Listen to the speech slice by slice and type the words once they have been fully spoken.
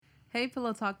Hey,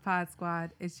 Pillow Talk Pod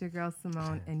Squad. It's your girl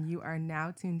Simone, and you are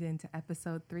now tuned in to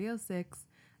episode 306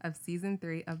 of season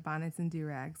 3 of Bonnets and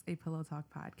Do-Rags, a Pillow Talk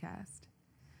podcast.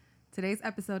 Today's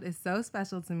episode is so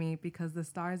special to me because the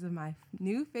stars of my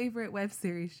new favorite web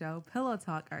series show, Pillow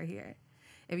Talk, are here.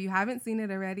 If you haven't seen it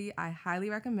already, I highly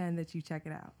recommend that you check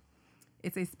it out.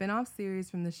 It's a spin-off series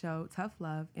from the show Tough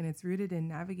Love, and it's rooted in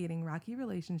navigating rocky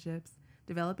relationships,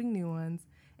 developing new ones,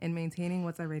 and maintaining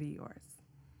what's already yours.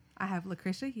 I have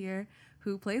Lucretia here,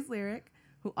 who plays Lyric,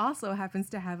 who also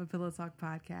happens to have a Pillow Talk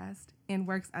podcast and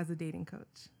works as a dating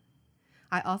coach.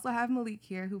 I also have Malik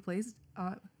here, who plays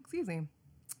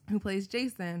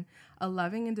Jason, a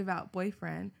loving and devout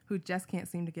boyfriend who just can't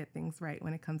seem to get things right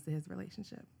when it comes to his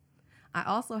relationship. I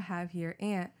also have here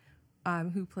Ant,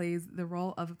 who plays the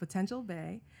role of a potential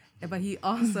bae, but he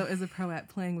also is a pro at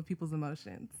playing with people's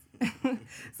emotions.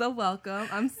 So welcome.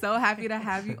 I'm so happy to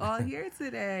have you all here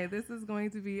today. This is going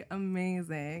to be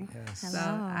amazing. Yes. So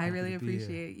I really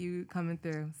appreciate you coming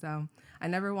through. So I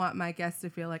never want my guests to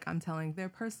feel like I'm telling their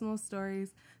personal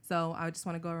stories. So I just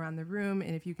want to go around the room,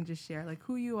 and if you can just share like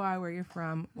who you are, where you're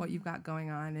from, what you've got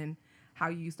going on, and how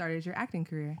you started your acting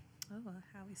career. Oh,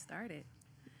 how we started.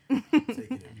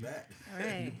 Taking it back.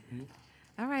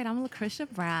 All right, I'm Lucretia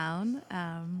Brown.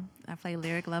 I play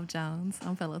Lyric Love Jones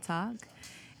on Pillow Talk.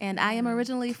 And I am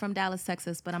originally from Dallas,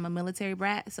 Texas, but I'm a military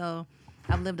brat, so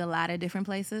I've lived a lot of different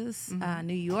places.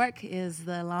 New York is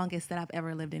the longest that I've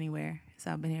ever lived anywhere.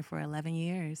 So I've been here for 11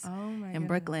 years in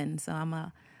Brooklyn. So I'm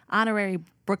a honorary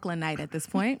Brooklynite at this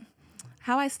point.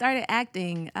 How I started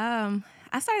acting, I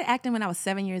started acting when I was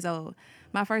 7 years old.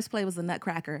 My first play was The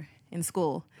Nutcracker in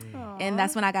school. And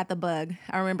that's when I got the bug.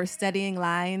 I remember studying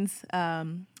lines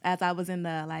as I was in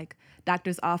the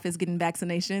doctor's office getting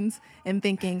vaccinations and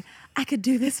thinking, I could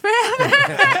do this forever.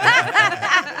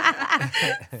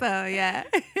 So, yeah.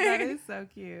 That is so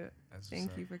cute.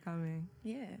 Thank you for coming.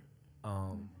 Yeah.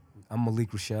 I'm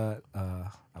Malik Rashad.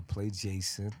 I play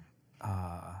Jason.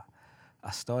 I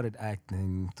started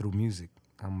acting through music.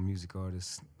 I'm a music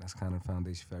artist. That's kind of the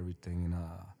foundation for everything. And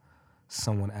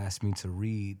someone asked me to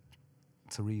read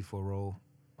for a role.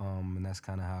 And that's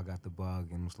kind of how I got the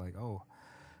bug and was like, oh,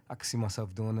 I could see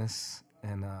myself doing this.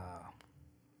 And,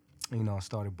 I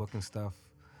started booking stuff.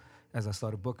 As I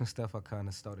started booking stuff, I kind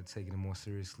of started taking it more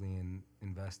seriously and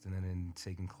investing in it and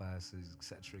taking classes, et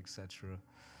cetera.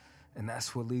 And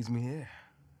that's what leads me here.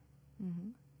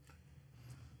 Mm-hmm.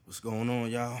 What's going on,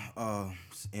 y'all?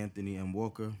 It's Anthony M.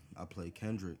 Walker. I play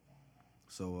Kendrick.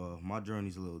 So my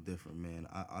journey's a little different, man.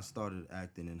 I started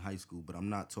acting in high school, but I'm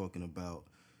not talking about,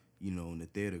 in the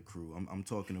theater crew. I'm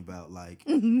talking about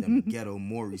them ghetto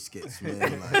Maury skits,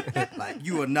 man. Like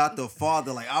you are not the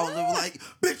father. Like I was like,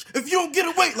 bitch, if you don't get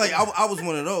away. Like I was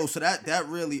one of those. So that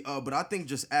really. But I think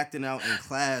just acting out in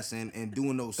class and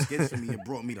doing those skits for me, it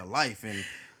brought me to life.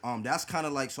 And that's kind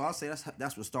of like. So I'll say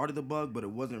that's what started the bug. But it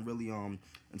wasn't really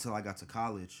until I got to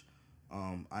college.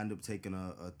 I ended up taking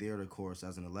a theater course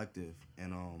as an elective,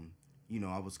 and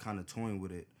I was kind of toying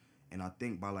with it. And I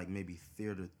think by maybe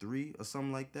theater 3 or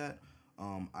something like that,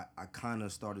 I kind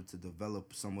of started to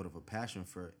develop somewhat of a passion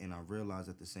for it. And I realized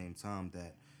at the same time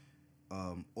that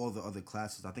all the other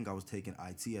classes, I think I was taking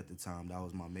IT at the time. That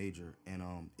was my major.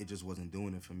 And it just wasn't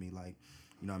doing it for me.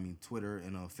 Twitter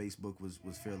and Facebook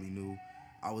was fairly new.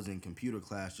 I was in computer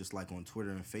class just on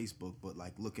Twitter and Facebook, but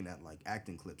looking at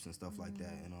acting clips and stuff like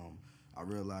that. And I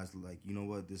realized you know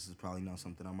what, this is probably not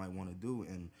something I might want to do.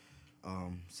 And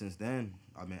since then,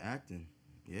 I've been acting.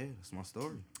 Yeah, that's my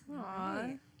story.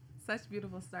 Aww, such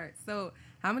beautiful start. So,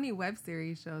 how many web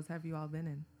series shows have you all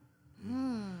been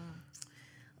in?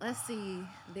 Let's see.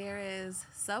 There is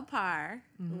Subpar,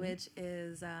 which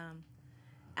is,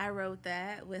 I wrote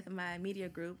that with my media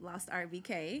group, Lost Art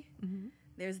VK.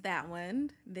 There's that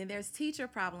one. Then there's Teacher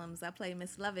Problems. I play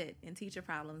Miss Lovett in Teacher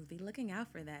Problems. Be looking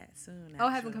out for that soon. Oh,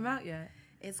 it hasn't come out yet?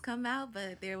 It's come out,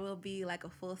 but there will be a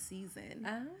full season.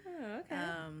 Oh, okay.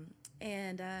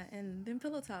 And then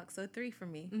Pillow Talk, so 3 for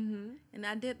me. And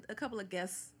I did a couple of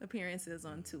guest appearances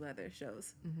on 2 other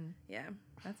shows. Yeah.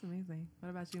 That's amazing. What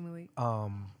about you, Malik? I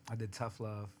did Tough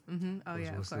Love. Oh,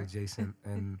 yeah, of course. Jason.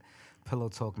 And Pillow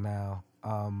Talk now.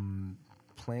 I'm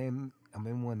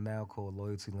in one now called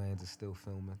Loyalty Lands. It's still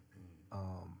filming.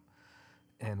 I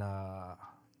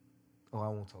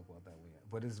won't talk about that one yet.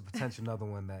 But there's a potential another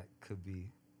one that could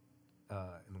be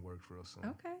in the works real soon.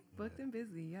 Okay. Booked and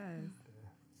busy, yes.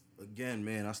 Again,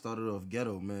 man, I started off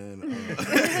ghetto, man.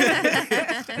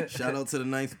 Shout out to the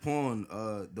Ninth Pawn.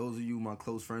 Those of you, my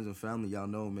close friends and family, y'all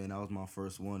know, man, that was my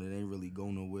first one. It ain't really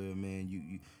go nowhere,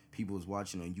 man. people was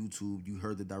watching on YouTube. You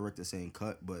heard the director saying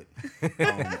cut, but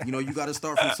you know, you got to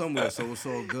start from somewhere. So it's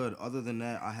all good. Other than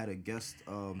that, I had a guest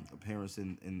appearance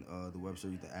in the web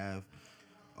series The Ave.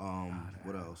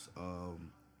 What else?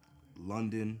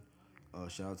 London.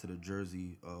 Shout out to the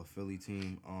Jersey Philly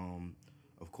team.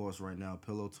 Of course, right now,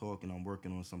 Pillow Talk, and I'm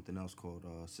working on something else called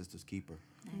Sister's Keeper.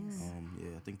 Nice.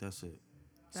 Yeah, I think that's it.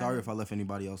 Sorry if I left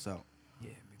anybody else out. Yeah,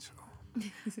 me too.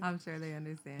 I'm sure they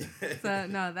understand. So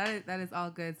no, that is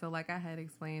all good. So like I had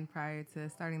explained prior to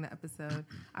starting the episode,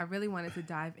 I really wanted to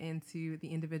dive into the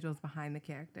individuals behind the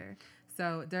character.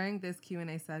 So during this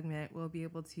Q&A segment, we'll be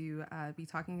able to be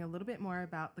talking a little bit more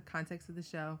about the context of the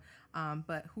show,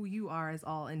 but who you are as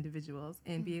all individuals,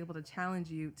 and be able to challenge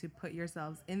you to put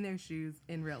yourselves in their shoes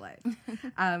in real life.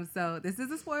 So this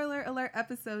is a spoiler alert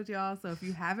episode, y'all. So if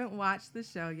you haven't watched the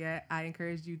show yet, I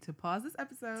encourage you to pause this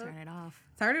episode.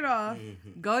 Turn it off.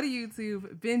 Go to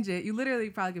YouTube, binge it. You literally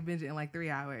probably could binge it in like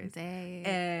 3 hours. Dang.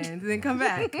 And then come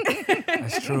back.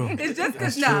 That's true. It's just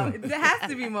because, That's no, true. there has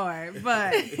to be more.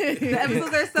 But the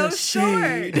episodes are so The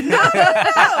short. shade. No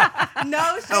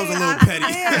shade. was a little petty.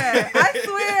 I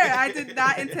swear. I did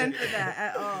not intend for that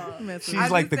at all. She's I'm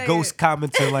like just the saying. ghost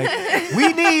commenter, like,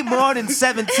 we need more than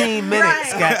 17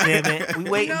 minutes, Right. goddammit. We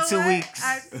wait You know 2 what? weeks.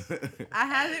 I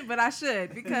haven't, but I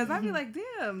should, because I'd be like,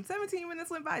 damn, 17 minutes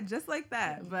went by just like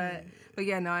that. But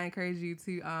yeah, no, I encourage you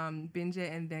to binge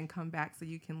it and then come back so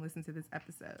you can listen to this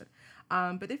episode.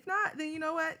 But if not, then you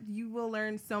know what? You will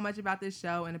learn so much about this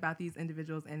show and about these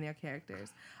individuals and their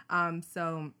characters.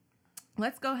 So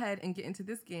let's go ahead and get into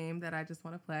this game that I just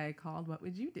want to play called What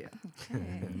Would You Do?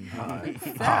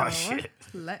 Oh, shit.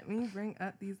 Let me bring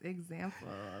up these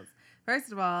examples.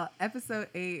 First of all, episode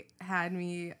 8 had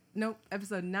me,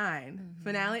 episode 9,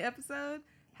 finale episode,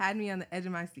 had me on the edge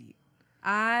of my seat.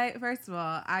 First of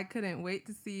all, I couldn't wait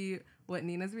to see what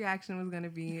Nina's reaction was going to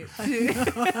be to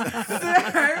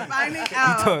her finding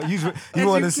out You that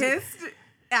want you to see kissed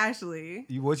Ashley.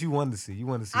 what you wanted to see? You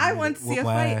want to see? I want to see a whoop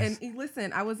my fight. ass. And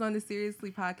listen, I was on the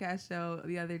Seriously podcast show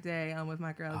the other day with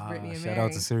my girls, Brittany and shout Mary.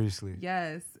 out to Seriously.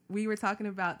 Yes. We were talking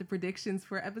about the predictions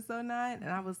for episode 9, and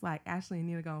I was like, Ashley and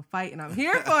Nina gonna fight, and I'm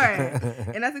here for it.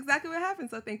 And that's exactly what happened.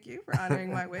 So thank you for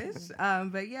honoring my wish.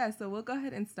 But yeah, so we'll go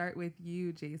ahead and start with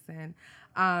you, Jason.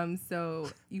 So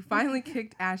you finally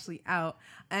kicked Ashley out,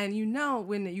 and you know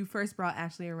when you first brought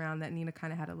Ashley around that Nina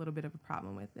kind of had a little bit of a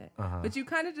problem with it. But you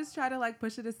kind of just try to like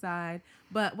push it aside.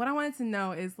 But what I wanted to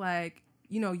know is like,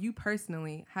 you know, you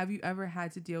personally, have you ever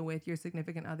had to deal with your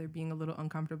significant other being a little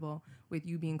uncomfortable with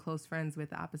you being close friends with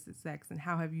the opposite sex, and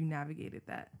how have you navigated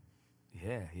that?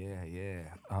 Yeah. Yeah,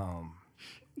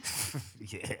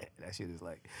 that shit is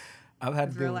like, I've had to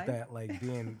It's deal real with life?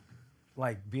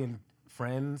 that, being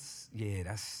friends. Yeah,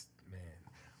 that's, man.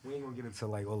 We ain't gonna get into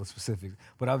like all the specifics,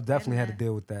 but I've definitely had to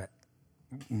deal with that.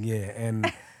 Yeah,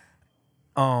 and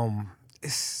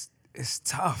it's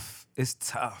tough. It's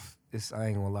tough. I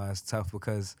ain't gonna lie, it's tough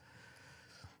because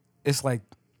it's like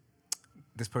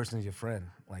this person is your friend.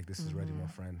 Like, this is already my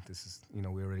friend. This is, you know,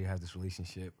 we already have this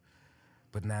relationship,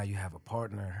 but now you have a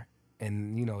partner,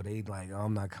 and you know they like, oh,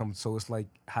 I'm not coming. So it's like,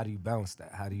 how do you balance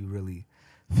that? How do you really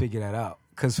figure that out?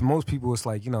 Because for most people, it's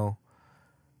like, you know,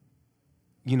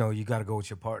 you got to go with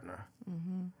your partner,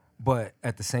 but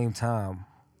at the same time,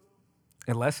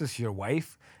 unless it's your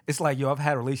wife, it's like, yo, I've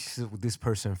had a relationship with this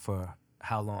person for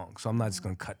how long? So I'm not just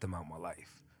gonna cut them out of my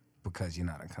life because you're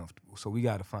not uncomfortable. So we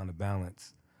got to find a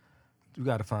balance. We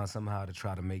got to find somehow to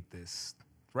try to make this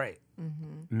right. You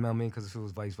know what I mean? Because if it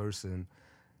was vice versa, and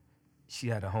she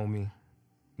had a homie,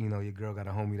 you know, your girl got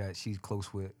a homie that she's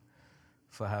close with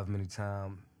for however many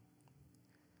time,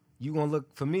 you gonna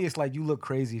look, for me, it's like you look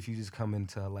crazy if you just come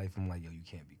into her life and like, yo, you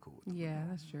can't be cool with them. Yeah,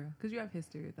 that's true. Because you have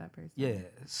history with that person. Yeah,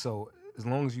 so as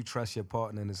long as you trust your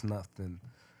partner and there's nothing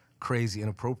crazy,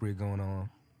 inappropriate going on.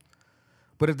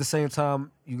 But at the same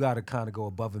time, you got to kind of go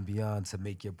above and beyond to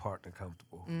make your partner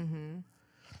comfortable.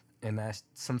 And that's,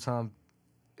 sometimes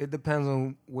it depends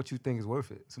on what you think is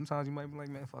worth it. Sometimes you might be like,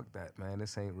 man, fuck that, man.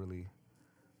 This ain't really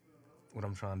what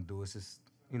I'm trying to do. It's just,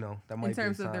 you know, that might be In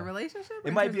terms a of the sign. relationship? or It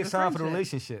in might terms be a of sign for the friendship?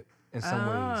 relationship in some ways.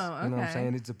 You know what I'm okay.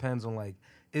 saying? It depends on like,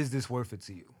 is this worth it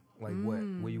to you? Like where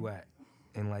you at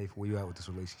in life? Where you at with this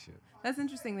relationship? That's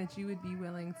interesting that you would be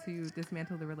willing to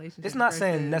dismantle the relationship. It's not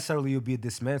saying versus- necessarily you'll be a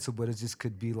dismantle, but it just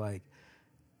could be like,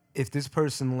 if this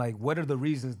person, like, what are the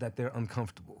reasons that they're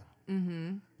uncomfortable?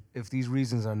 If these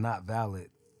reasons are not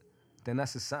valid, then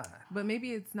that's a sign. But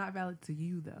maybe it's not valid to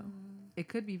you, though. It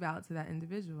could be valid to that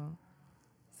individual.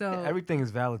 So Yeah, everything is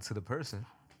valid to the person.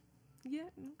 yeah,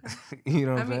 okay. You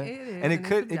know what I I'm mean, saying? it is, and and it it's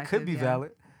could be subjective, yeah.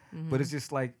 valid, but it's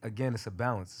just like, again, it's a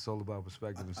balance. It's all about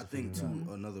perspective. and I stuff think like that.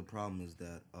 too, another problem is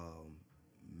that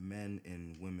men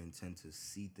and women tend to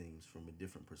see things from a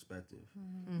different perspective,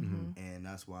 and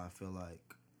that's why I feel like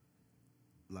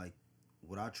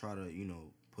what I try to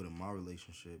put in my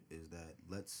relationship is that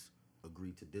let's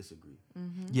agree to disagree.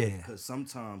 Yeah. Because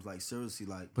sometimes, like, seriously,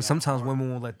 like, But sometimes women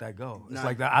won't let that go. It's Nah,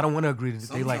 like that. I don't want to agree to this.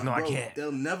 They like, no, bro, I can't.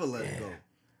 They'll never let it go.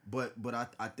 But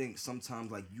I think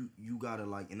sometimes, like, you gotta,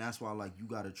 like, and that's why, like, you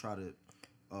gotta try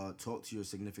to talk to your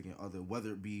significant other,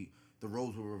 whether it be the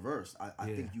roles were reversed. I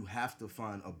think you have to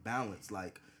find a balance.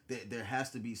 Like, there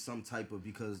has to be some type of,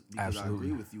 because Absolutely. I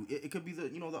agree with you. It could be the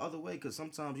other way, because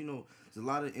sometimes there's a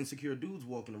lot of insecure dudes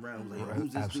walking around like,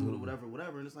 who's this dude or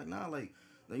whatever, and it's like, nah, like,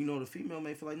 the female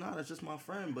may feel like, nah, that's just my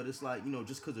friend, but it's like,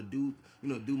 just because a dude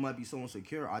might be so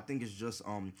insecure. I think it's just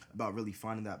about really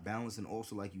finding that balance, and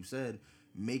also, like you said,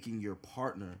 making your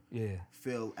partner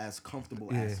feel as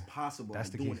comfortable as possible. That's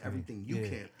and the doing key everything thing. you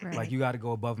can. Right. Like, you got to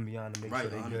go above and beyond to make sure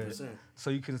they're 100%. good. So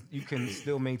you can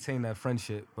still maintain that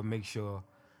friendship, but make sure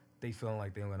they feeling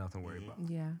like they don't got nothing to worry about.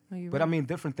 Yeah. No, you're But right. I mean,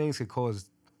 different things could cause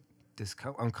this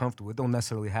uncomfortable. It don't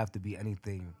necessarily have to be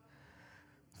anything.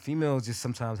 Females just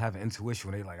sometimes have an intuition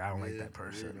when they like, I don't like that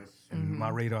person, and my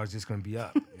radar is just gonna be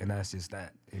up, and that's just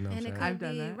that. You know what I'm And it saying? could I've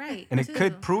done be that. right. And it too.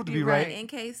 could prove to be You're right, In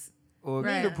case, or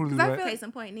Right. it could prove to be 'Cause I right. feel- case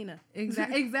in point, Nina.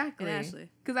 Exactly. And Ashley.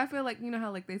 Because I feel like,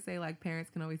 how like they say like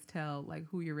parents can always tell like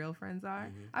who your real friends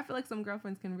are. I feel like some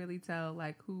girlfriends can really tell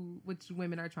like which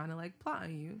women are trying to like plot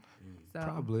on you. So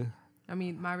Probably. I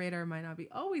mean, my radar might not be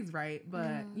always right,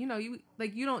 but you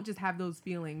don't just have those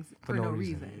feelings for no no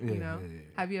reason. reason. Yeah, you know? yeah.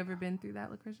 Have you ever been through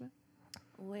that, Lucretia?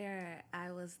 Where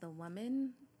I was the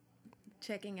woman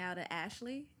checking out at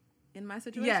Ashley in my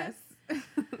situation. Yes.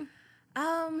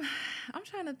 I'm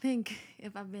trying to think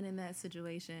if I've been in that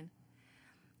situation.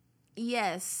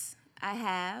 Yes, I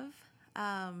have.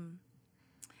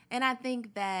 And I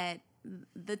think that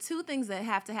the two things that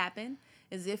have to happen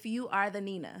is if you are the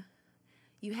Nina,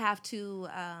 you have to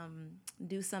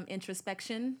do some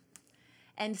introspection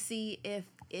and see if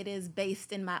it is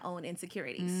based in my own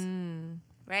insecurities,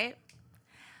 right?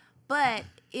 But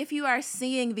if you are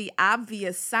seeing the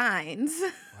obvious signs,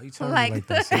 Why you telling me like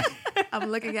that? sis? I'm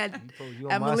looking at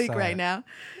You on my Malik side. right now.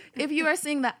 If you are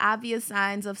seeing the obvious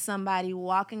signs of somebody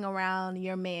walking around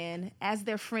your man as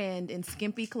their friend in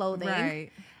skimpy clothing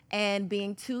Right. and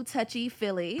being too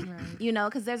touchy-feely,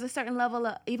 because there's a certain level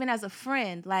of, even as a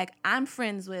friend, like I'm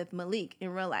friends with Malik in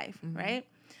real life, right?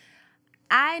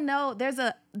 I know there's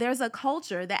a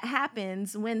culture that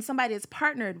happens when somebody is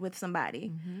partnered with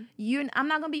somebody. I'm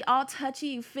not gonna be all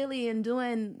touchy-feely and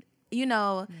doing,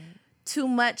 too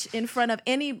much in front of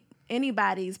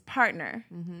anybody's partner,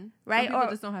 right? Some people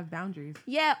just don't have boundaries.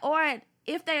 Yeah, or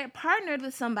if they're partnered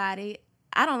with somebody,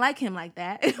 I don't like him like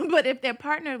that. But if they're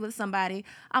partnered with somebody,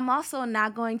 I'm also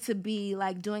not going to be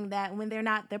like doing that when their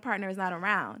partner is not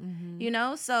around.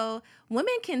 So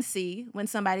women can see when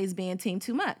somebody's being teamed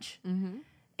too much.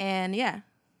 And yeah.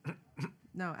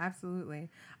 No, absolutely.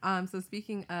 So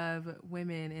speaking of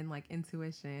women and like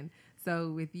intuition,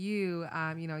 so with you,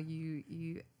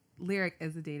 you Lyric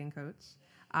is a dating coach.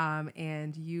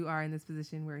 And you are in this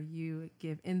position where you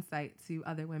give insight to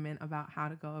other women about how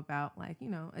to go about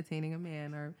attaining a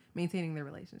man or maintaining their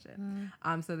relationship.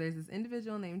 So there's this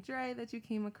individual named Dre that you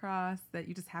came across that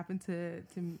you just happened to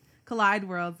collide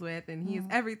worlds with, and he is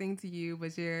everything to you,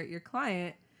 but your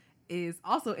client is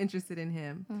also interested in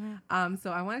him.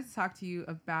 So I wanted to talk to you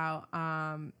about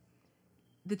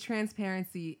the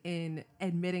transparency in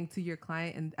admitting to your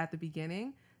client and at the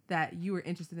beginning that you were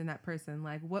interested in that person.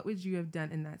 Like, what would you have done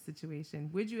in that situation?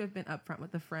 Would you have been upfront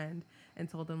with a friend and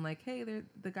told them like, hey,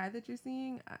 the guy that you're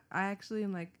seeing, I actually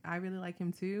am like, I really like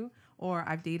him too, or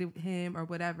I've dated him or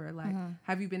whatever. Like,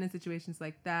 have you been in situations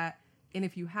like that? And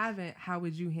if you haven't, how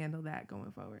would you handle that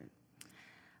going forward?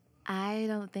 I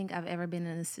don't think I've ever been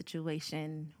in a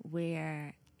situation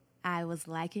where I was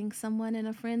liking someone and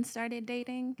a friend started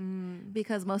dating,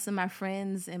 because most of my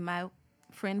friends in my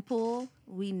friend pool,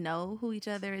 we know who each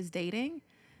other is dating.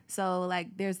 So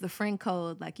like there's the friend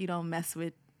code, like you don't mess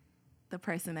with the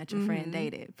person that your friend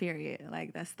dated, period.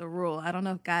 Like that's the rule. I don't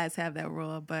know if guys have that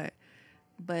rule, but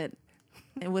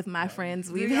and with my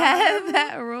friends we've had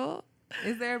that rule.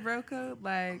 Is there a bro code?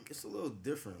 Like, It's a little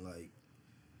different, like,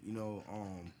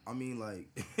 I mean, like,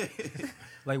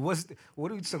 Like, what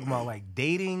are we talking about? Like,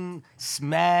 dating,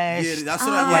 smash? yeah, that's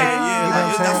what I mean. You know what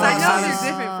I'm That's saying? what I Like, know I'm they're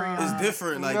saying. different for y'all. It's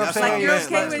different. Like, You know that's what what I'm I Like, you're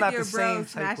saying? meant. okay It's with not your the bro same type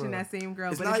smashing of- that same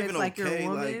girl, It's but not if even it's like okay, your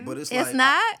woman, like, but it's It's like,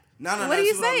 not? No, What are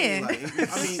you that's I mean. saying?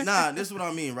 Like, I mean, nah, this is what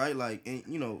I mean, right? Like, and,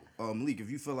 Malik, if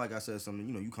you feel like I said something,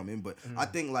 you come in. But I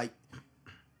think like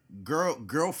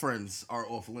girlfriends are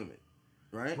off limit,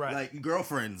 right? Right. Like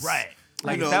girlfriends, Right.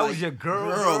 Like you know, if that like, was your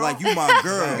girl, like you my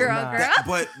girl. Girl, Nah. girl.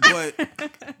 But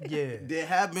yeah. there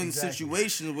have been Exactly.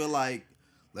 situations where like,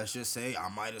 let's just say I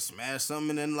might have smashed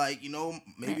something, and then like, you know,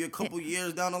 maybe a couple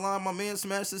years down the line, my man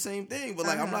smashed the same thing. But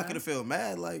like, I'm not gonna feel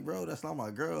mad. Like, bro, that's not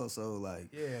my girl. So like,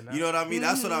 Yeah, you know what I mean?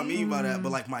 That's what I mean by that. Mm-hmm.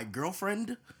 But like my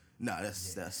girlfriend, nah,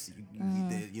 that's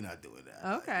you're not doing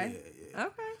that. Okay. Like, yeah.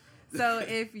 Okay. So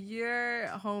if your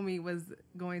homie was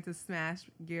going to smash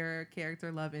your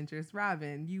character love interest,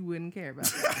 Robin, you wouldn't care about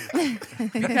that.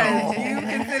 Because you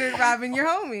considered Robin your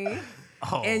homie.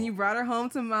 Oh. And you brought her home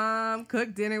to mom,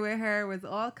 cooked dinner with her, was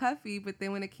all cuffy. But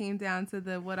then when it came down to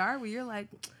the what are we, you're like,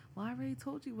 well, I already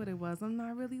told you what it was. I'm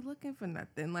not really looking for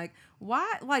nothing. Like,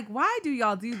 why do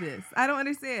y'all do this? I don't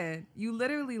understand. You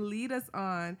literally lead us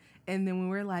on. And then when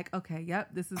we're like, okay, yep,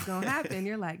 this is going to happen,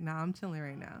 you're like, nah, I'm chilling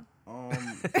right now.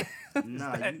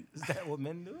 Nah, Is that what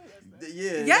men do?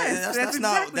 yeah, Yes, that's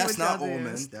not exactly what all y'all do.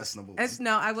 men. That's number one.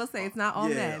 No, I will say it's not all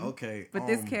yeah, men. okay. But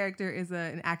this character is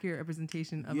an accurate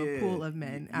representation of a pool of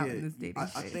men out in this dating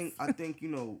space. I think you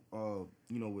know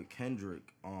with Kendrick,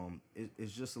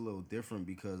 it's just a little different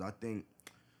because I think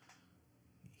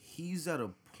he's at a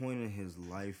point in his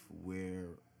life where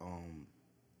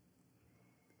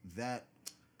that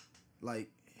like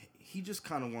he just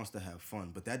kind of wants to have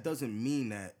fun, but that doesn't mean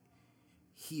that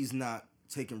he's not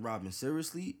taking Robin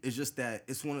seriously. It's just that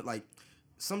it's one of like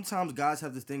sometimes guys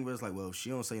have this thing where it's like, well, if she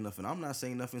don't say nothing, I'm not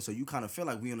saying nothing, so you kind of feel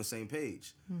like we on the same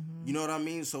page. Mm-hmm. You know what I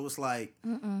mean? So it's like,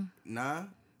 nah.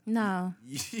 No.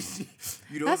 you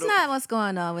don't That's know. not what's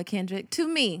going on with Kendrick. To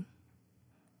me.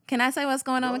 Can I say what's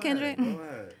going on with Kendrick? Go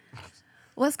ahead.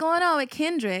 What's going on with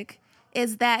Kendrick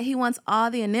is that he wants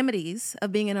all the amenities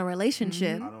of being in a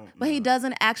relationship, Mm-hmm. but he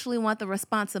doesn't actually want the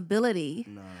responsibility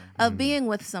of being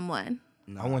with someone.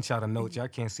 I want y'all to note, y'all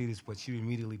can't see this, but she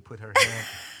immediately put her hand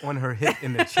on her hip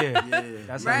in the chair.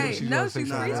 That's how Right. she's No, gonna say she's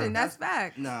something. preaching. That's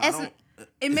fact. Nah, It's- I don't.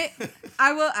 It may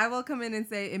I will come in and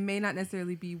say it may not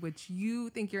necessarily be what you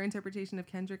think your interpretation of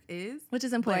Kendrick is. Which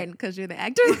is important because you're the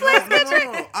actor who No, plays no,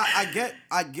 Kendrick. no.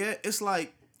 I get. It's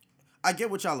like I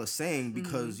get what y'all are saying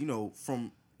because you know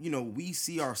from we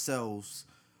see ourselves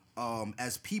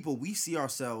as people. We see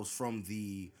ourselves from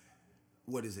the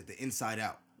inside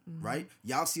out, right?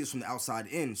 Y'all see us from the outside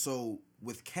in. So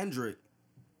with Kendrick,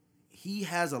 he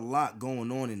has a lot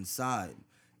going on inside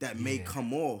that may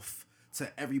come off to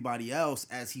everybody else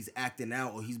as he's acting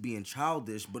out or he's being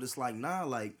childish. But it's like, nah,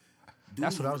 like, dude,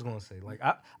 That's what I was gonna say. Like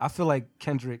I feel like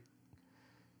Kendrick,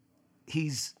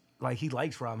 he's like he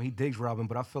likes Robin, he digs Robin,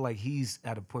 but I feel like he's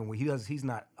at a point where he's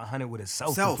not 100 with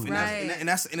himself. self, completely. Right. and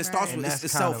it starts And with that's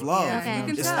it's kind of- self love. Yeah, Okay. you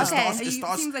can It tell. starts- it It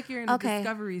starts- seems like you're in a Okay.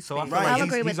 discovery So space. I feel Right. like I'll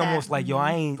agree he's with almost that. like, yo,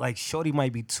 I ain't like shorty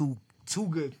might be too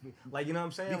good. Like, you know what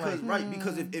I'm saying?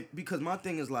 Because like, because my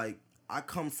thing is like I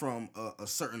come from a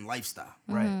certain lifestyle,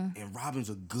 right. and Robin's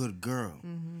a good girl,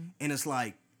 and it's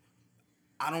like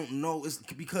I don't know. It's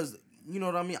because you know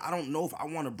what I mean. I don't know if I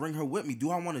want to bring her with me.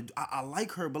 Do I want to? I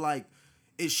like her, but like,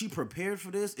 is she prepared for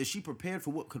this? Is she prepared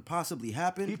for what could possibly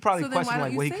happen? He probably So then why questioning don't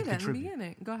like you what he say could that in the contribute.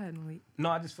 beginning? Go ahead, Malik. No,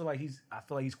 I just feel like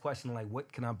he's questioning like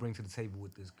what can I bring to the table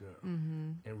with this girl,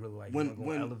 and really like When- am I going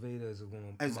when- to elevate her? Is it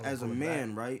going as a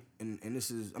man, right? And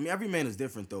this is, I mean, every man is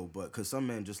different though, but because some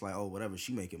men just like, oh, whatever,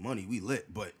 she making money, we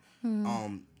lit. But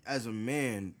as a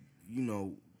man, you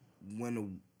know, when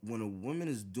a woman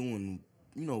is doing,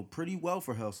 you know, pretty well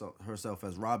for herself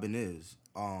as Robin is,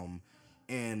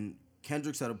 and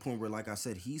Kendrick's at a point where, like I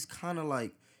said, he's kind of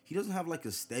like he doesn't have like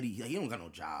a steady, he don't got no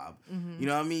job, you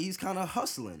know what I mean? He's kind of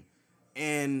hustling,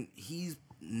 and he's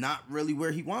not really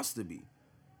where he wants to be.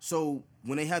 So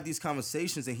when they have these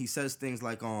conversations and he says things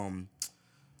like,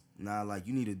 nah, like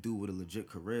you need to do with a legit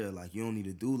career, like you don't need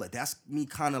to do like that's me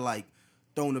kind of like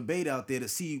throwing the bait out there to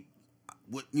see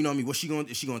what you know what I mean,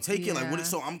 is she gonna take it? Like what Yeah.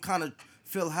 so I'm kind of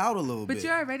feel out a little But bit.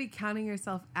 you're already counting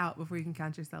yourself out before you can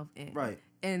count yourself in. Right.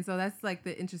 And so that's like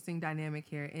the interesting dynamic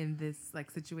here in this like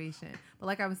situation. But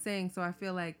like I was saying, so I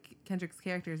feel like Kendrick's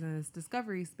character is in this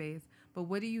discovery space. But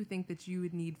what do you think that you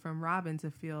would need from Robin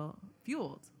to feel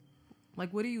fueled?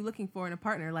 Like, what are you looking for in a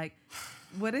partner? Like,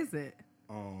 what is it?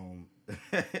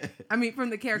 I mean, from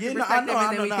the character Yeah, no, perspective,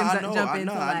 and then we can jump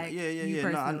into like yeah. you No,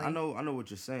 personally. I know what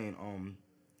you're saying.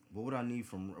 What would I need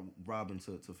from Robin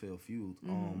to feel fueled?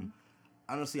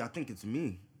 Honestly, I think it's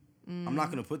me. I'm not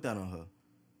gonna put that on her.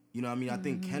 You know what I mean? I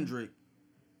think Kendrick.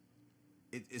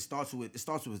 It starts with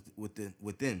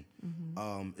within.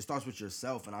 It starts with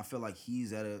yourself, and I feel like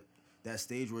he's at that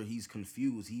stage where he's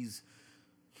confused. He's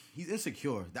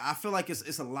insecure. I feel like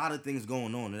it's a lot of things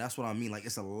going on, and that's what I mean. Like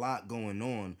it's a lot going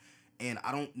on, and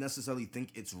I don't necessarily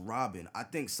think it's Robin. I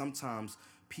think sometimes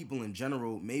people in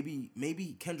general,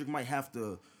 maybe Kendrick might have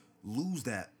to lose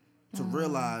that to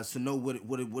realize, to know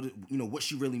what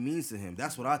she really means to him.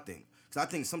 That's what I think. Because I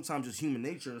think sometimes it's human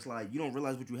nature. It's like you don't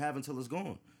realize what you have until it's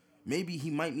gone. Maybe he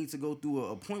might need to go through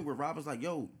a point where Robin's like,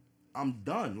 yo, I'm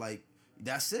done. Like,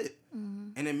 that's it.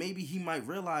 And then maybe he might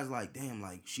realize, like, damn,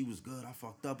 like, she was good. I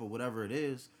fucked up or whatever it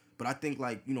is. But I think,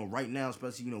 like, right now,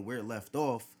 especially, where it left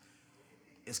off,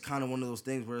 it's kind of one of those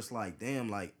things where it's like, damn,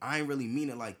 like, I ain't really mean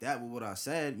it like that with what I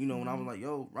said. When I was like,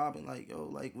 yo, Robin, like, yo,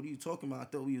 like, what are you talking about? I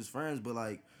thought we was friends, but,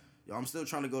 like, yo, I'm still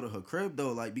trying to go to her crib,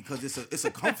 though, like, because it's a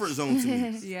comfort zone to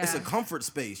me. Yeah. It's a comfort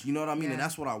space, you know what I mean? Yeah. And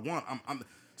that's what I want.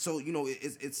 So,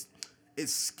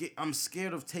 I'm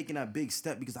scared of taking that big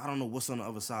step because I don't know what's on the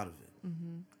other side of it.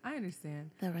 I understand.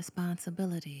 The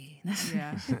responsibility.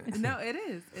 Yeah. No, it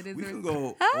is. It is. We can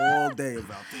go all day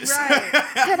about this.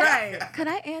 Right. Could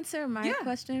I answer my Yeah.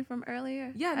 question from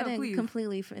earlier? Yeah, no, I didn't please.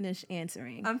 completely finish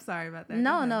answering. I'm sorry about that.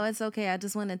 No, it's okay. I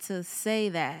just wanted to say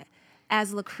that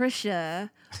as Lucretia,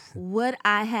 would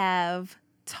I have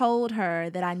told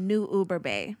her that I knew Uber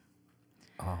Bay?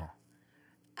 Oh.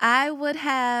 I would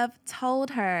have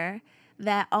told her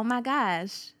that, oh my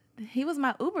gosh, he was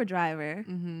my Uber driver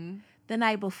the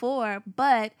night before,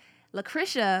 but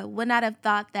Lucretia would not have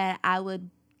thought that I would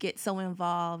get so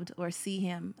involved or see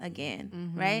him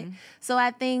again, right? So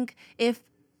I think if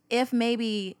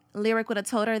maybe Lyric would have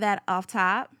told her that off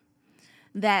top,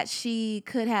 that she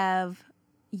could have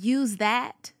used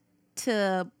that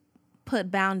to put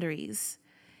boundaries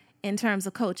in terms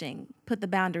of coaching, put the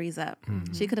boundaries up.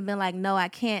 She could have been like, no, I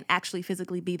can't actually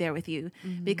physically be there with you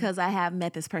because I have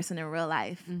met this person in real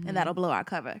life and that'll blow our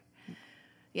cover.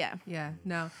 Yeah. Yeah,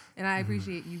 no. And I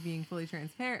appreciate you being fully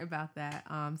transparent about that.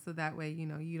 So that way,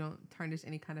 you don't tarnish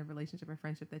any kind of relationship or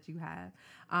friendship that you have.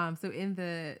 So in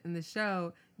the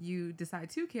show, you decide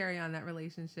to carry on that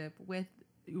relationship with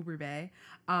Uber Bay.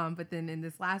 But then in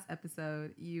this last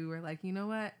episode, you were like, you know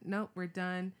what? Nope, we're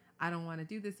done. I don't want to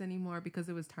do this anymore because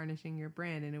it was tarnishing your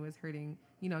brand and it was hurting,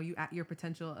 your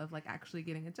potential of like actually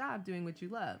getting a job doing what you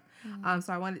love.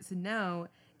 So I wanted to know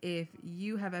if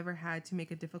you have ever had to make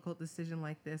a difficult decision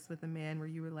like this with a man where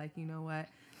you were like, you know what,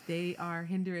 they are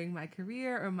hindering my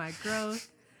career or my growth.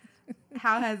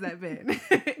 How has that been?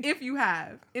 If you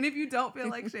have. And if you don't feel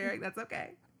like sharing, that's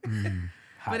okay.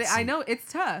 But I know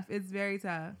it's tough. It's very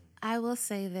tough. I will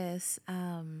say this.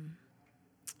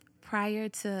 Prior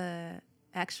to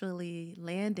actually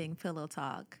landing Pillow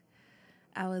Talk,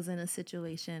 I was in a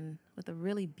situation with a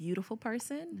really beautiful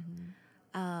person.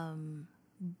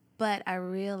 But I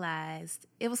realized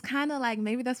it was kind of like,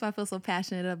 maybe that's why I feel so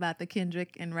passionate about the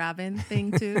Kendrick and Robin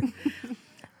thing too.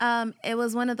 It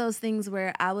was one of those things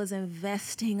where I was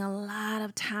investing a lot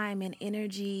of time and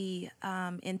energy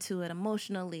into it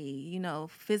emotionally,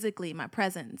 physically, my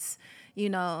presence,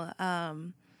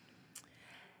 and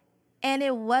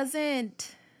it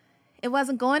wasn't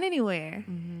going anywhere,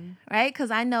 right?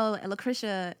 Because I know,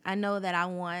 Lucretia, I know that I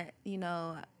want,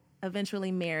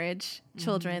 eventually marriage,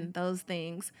 children, those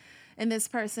things. And this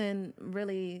person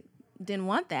really didn't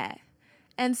want that.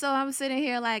 And so I'm sitting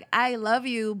here like, I love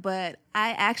you, but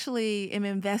I actually am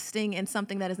investing in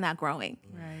something that is not growing.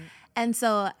 Right. And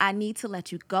so I need to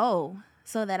let you go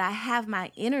so that I have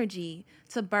my energy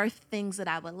to birth things that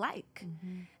I would like.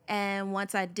 And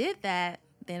once I did that,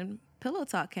 then Pillow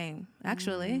Talk came,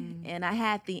 actually. And I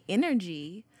had the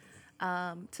energy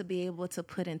to be able to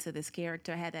put into this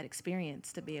character. I had that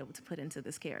experience to be able to put into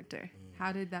this character.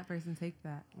 How did that person take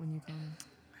that when you told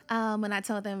him? When I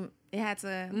told him it had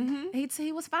to,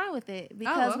 he was fine with it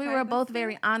because we okay. were both That's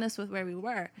very honest with where we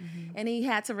were. And he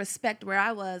had to respect where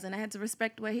I was and I had to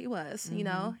respect where he was,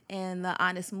 and the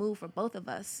honest move for both of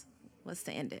us was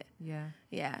to end it. Yeah.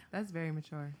 Yeah. That's very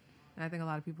mature. And I think a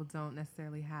lot of people don't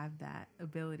necessarily have that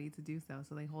ability to do so.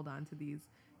 So they hold on to these,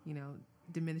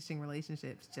 diminishing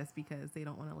relationships just because they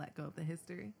don't want to let go of the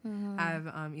history.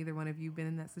 Have either one of you been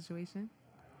in that situation?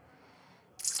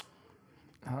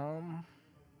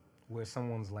 Where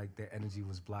someone's like their energy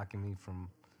was blocking me from.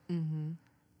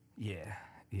 Yeah,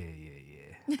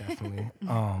 definitely.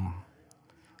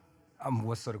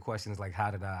 What sort of question is like,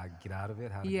 how did I get out of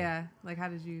it? How did Like how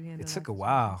did you handle it that took a situation?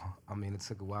 while. It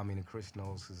took a while. Chris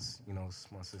knows because it's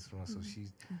my sister-in-law, so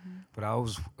she. But I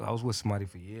was with somebody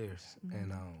for years,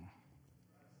 and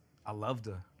I loved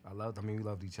her. We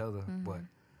loved each other, but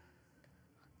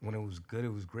when it was good,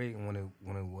 it was great, and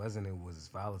when it wasn't, it was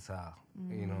volatile.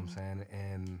 You know what I'm saying?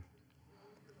 And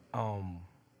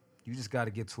you just got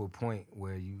to get to a point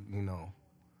where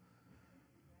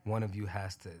one of you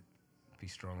has to be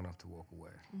strong enough to walk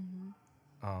away.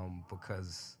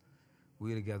 Because we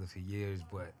were together for years,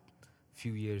 but a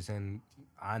few years in,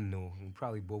 I knew, we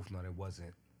probably both know that it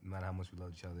wasn't, no matter how much we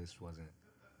loved each other, this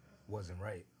wasn't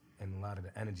right. and a lot of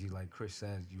the energy, like Chris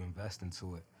said, you invest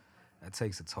into it. That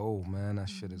takes a toll, man. That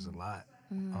shit is a lot,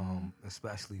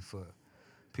 especially for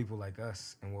people like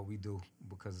us and what we do,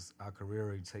 because our career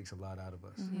already takes a lot out of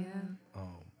us. Yeah.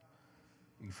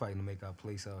 We fighting to make our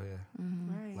place out here.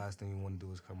 Right. Last thing you want to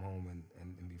do is come home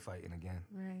and be fighting again,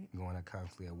 Right. going at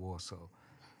constantly at war. So,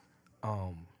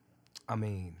 I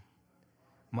mean,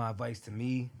 my advice to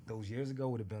me those years ago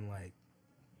would have been like,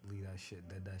 leave that shit,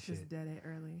 dead that shit. Just dead it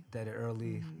early. Dead it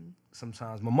early.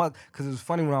 Sometimes my mother, because it was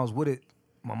funny when I was with it,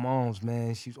 my mom's,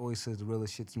 man, she always says the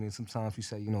realest shit to me. And sometimes she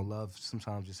said, you know, love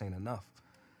sometimes just ain't enough.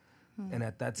 And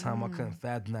at that time, I couldn't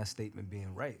fathom that statement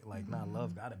being right. Like, nah,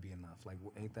 love gotta be enough. Like,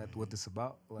 ain't that what this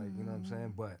about? Like, you know what I'm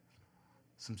saying? But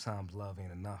sometimes love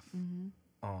ain't enough. You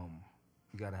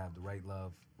gotta have the right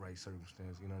love, right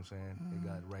circumstance. You know what I'm saying? You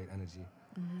got the right energy.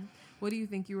 What do you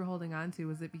think you were holding on to?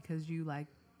 Was it because you like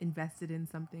invested in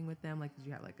something with them? Like, did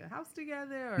you have like a house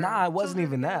together? Or Nah, it wasn't children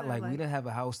even that. together? Like, we didn't have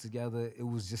a house together. It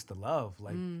was just the love.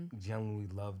 Like, genuinely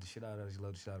loved the shit out of her. She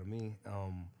loved the shit out of me.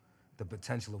 The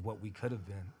potential of what we could have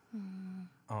been,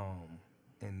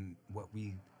 and what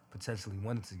we potentially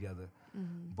wanted together.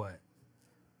 But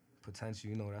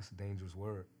potential, you know, that's a dangerous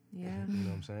word. Yeah. You know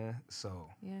what I'm saying? So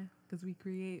Yeah, because we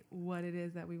create what it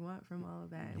is that we want from all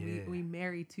of that, and Yeah. we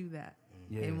marry to that.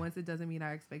 yeah, And once it doesn't meet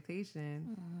our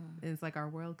expectation, it's like our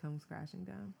world comes crashing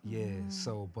down. yeah.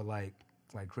 So, but like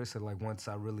Chris said, like once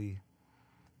I really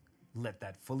let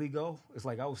that fully go, it's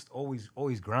like I was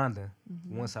always grinding.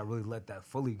 Once I really let that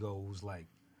fully go, it was like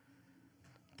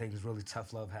things really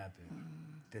tough love happened.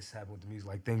 This happened with the music.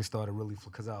 Like things started really,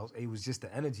 because it was just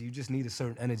the energy. You just need a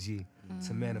certain energy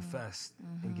to manifest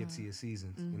and get to your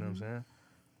seasons. You know what I'm saying?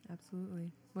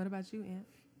 Absolutely. What about you, Aunt?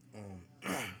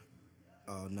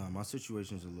 No, my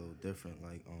situation's a little different.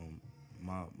 Like,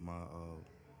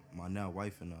 my now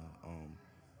wife and I,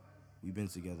 we've been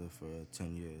together for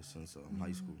 10 years since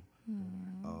high school.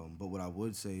 But what I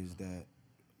would say is that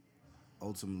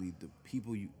ultimately the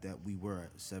people that we were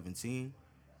at 17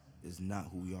 is not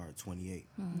who we are at 28.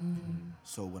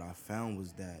 So what I found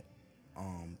was that,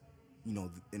 you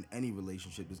know, in any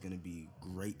relationship, there's gonna be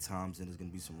great times and there's gonna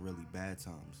be some really bad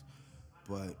times.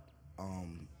 But,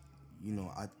 you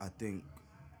know, I think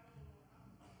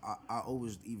I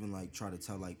always even like try to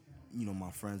tell, like, you know,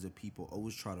 my friends and people,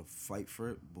 always try to fight for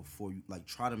it before you, like,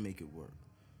 try to make it work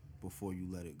before you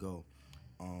let it go.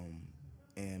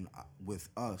 And with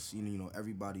us, you know,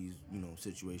 everybody's, you know,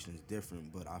 situation is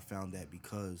different, but I found that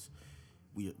because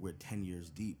we're 10 years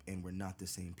deep and we're not the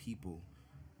same people,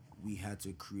 we had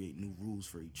to create new rules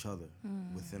for each other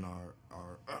within our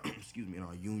excuse me, in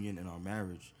our union and our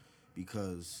marriage,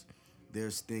 because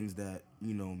there's things that,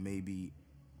 you know, maybe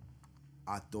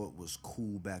I thought was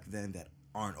cool back then that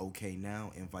aren't okay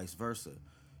now, and vice versa.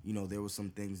 You know, there were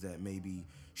some things that maybe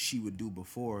she would do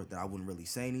before that I wouldn't really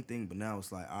say anything, but now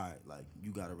it's like, all right, like,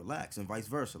 you gotta relax, and vice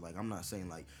versa. Like, I'm not saying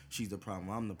like she's the problem,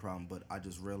 I'm the problem, but I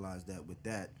just realized that with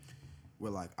that, we're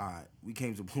like, all right, we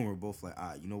came to a point where we're both like, all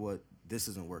right, you know what, this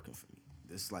isn't working for me.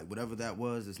 This, like, whatever that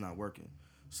was, it's not working.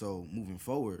 So moving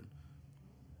forward,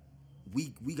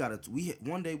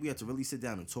 one day we had to really sit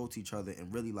down and talk to each other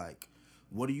and really like,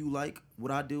 what do you like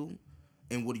what I do,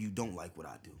 and what do you don't like what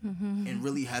I do, and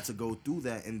really had to go through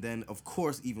that. And then of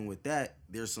course, even with that,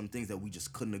 there's some things that we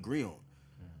just couldn't agree on,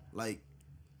 like,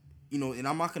 you know, and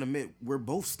I'm not gonna admit we're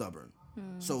both stubborn.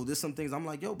 So there's some things I'm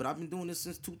like, yo, but I've been doing this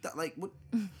since 2000. Like, what?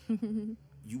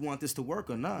 You want this to work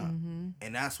or not?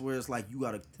 And that's where it's like you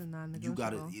gotta.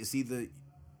 It's either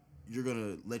you're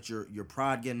gonna let your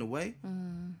pride get in the way,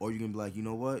 or you're gonna be like, you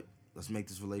know what? Let's make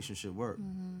this relationship work.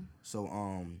 So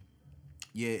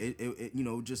yeah, it you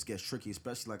know, it just gets tricky,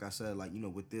 especially like I said, like, you know,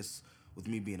 with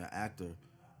me being an actor,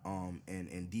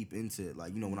 and deep into it.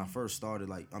 Like, you know, when I first started,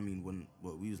 like, I mean,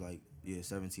 we was like,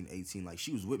 17, 18, like,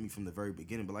 she was with me from the very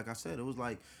beginning. But like I said, it was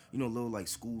like, you know, little like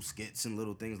school skits and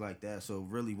little things like that. So it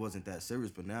really wasn't that serious.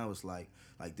 But now it's like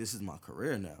this is my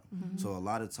career now. So a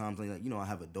lot of times, like, you know, I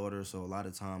have a daughter. So a lot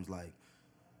of times, like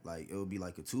it would be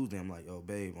like a Tuesday. I'm like, oh,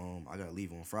 babe, I gotta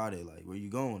leave on Friday. Like, where you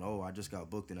going? Oh, I just got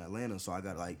booked in Atlanta. So I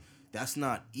got, like, that's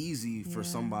not easy for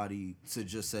somebody to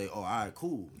just say, oh, all right,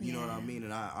 cool. You know what I mean?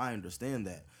 And I understand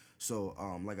that. So,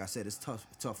 like I said, it's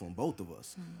tough on both of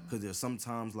us, because there's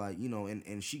sometimes, like, you know,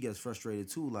 and she gets frustrated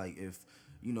too. Like, if,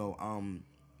 you know,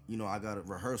 I got a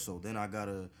rehearsal, then I got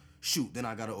to shoot, then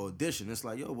I got to audition. It's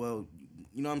like, yo, well,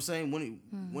 you know what I'm saying? When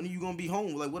are you going to be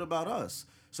home? Like, what about us?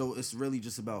 So it's really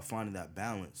just about finding that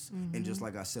balance, and just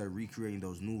like I said, recreating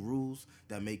those new rules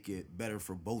that make it better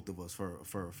for both of us,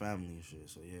 for a family and shit.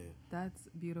 So yeah, That's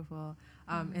beautiful.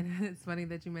 And it's funny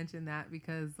that you mentioned that,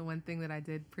 because the one thing that I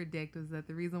did predict was that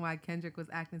the reason why Kendrick was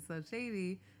acting so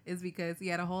shady is because he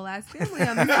had a whole ass family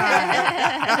on the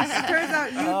side. Turns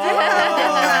out you did have a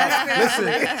whole ass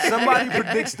family. Listen, somebody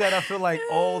predicts that, I feel like,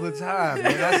 all the time.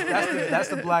 Man. That's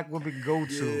the black woman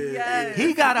go-to. Yes.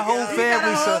 He got a whole He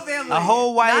family, got a a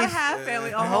whole wife. Not a half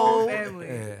family, a whole family.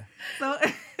 Yeah.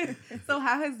 So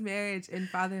how has marriage and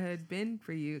fatherhood been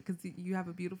for you? Because you have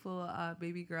a beautiful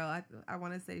baby girl. I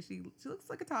want to say she looks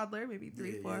like a toddler, maybe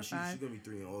 3, 4, 5. She's gonna be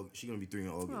 3 in August. She's gonna be 3 in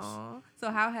August. Aww.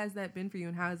 So how has that been for you,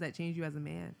 and how has that changed you as a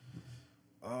man?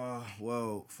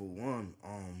 Well, for one,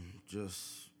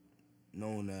 just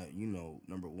knowing that,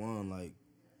 number one, like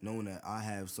knowing that I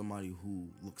have somebody who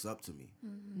looks up to me.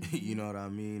 Mm-hmm. You know what I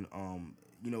mean?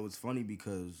 It's funny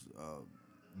because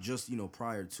just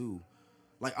prior to.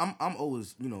 Like I'm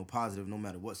always positive no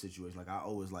matter what situation. Like I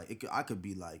always I could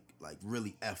be like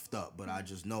really effed up, but I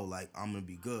just know like I'm gonna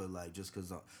be good. Like just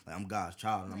cause I'm God's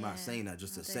child, and I'm not saying that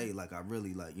just to say like I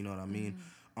really like what I mean.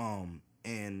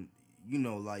 And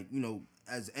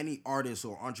as any artist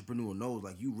or entrepreneur knows,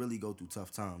 like you really go through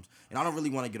tough times. And I don't really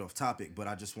want to get off topic, but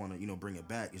I just want to bring it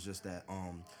back. It's just that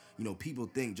people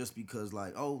think just because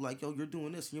like, oh, like, yo, you're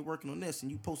doing this and you're working on this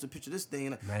and you post a picture this day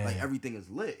and like everything is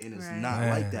lit, and it's not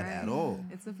like that at all.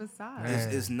 It's a facade.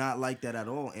 It's not like that at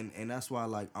all, and that's why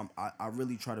like I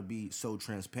really try to be so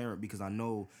transparent, because I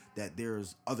know that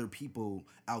there's other people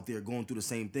out there going through the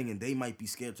same thing, and they might be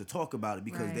scared to talk about it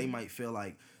because they might feel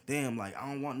like, damn, like I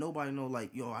don't want nobody to know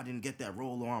like, yo, I didn't get that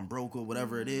role, or I'm broke, or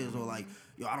whatever it is, or like,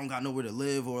 yo, I don't got nowhere to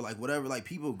live, or like whatever. Like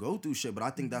people go through shit, but I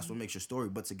think that's what makes your story.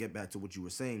 But to get back to what you were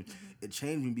saying, it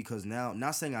changed me because now,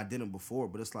 not saying I didn't before,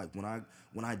 but it's like when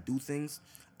I do things,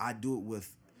 I do it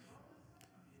with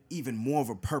even more of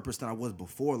a purpose than I was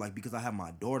before, like because I have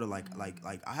my daughter, like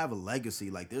I have a legacy,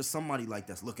 like there's somebody like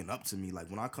that's looking up to me, like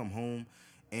when I come home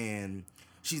and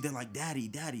she's there like, daddy,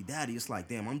 it's like,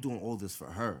 damn, I'm doing all this for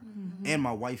her and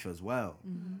my wife as well.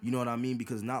 You know what I mean?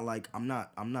 Because not like I'm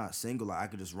not single, like I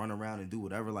could just run around and do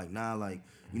whatever, like nah, like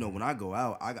when I go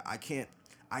out, I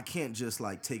can't just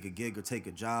like take a gig or take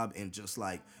a job and just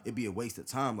like it be a waste of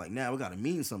time. Like now it gotta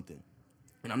mean something.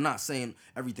 And I'm not saying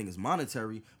everything is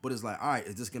monetary, but it's like, all right,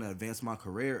 is this going to advance my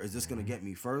career? Is this going to get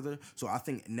me further? So I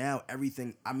think now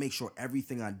I make sure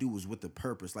everything I do is with a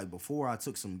purpose. Like before I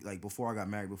got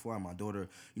married, before I had my daughter,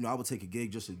 I would take a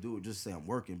gig just to do it, just to say I'm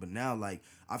working. But now, like,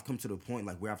 I've come to the point,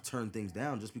 like, where I've turned things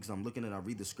down just because I'm looking at it, I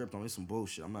read the script, I'm some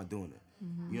bullshit. I'm not doing it.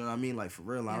 You know what I mean? Like, for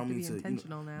real, I don't mean to.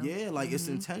 Intentional now. Yeah, like, it's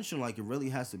intentional. Like, it really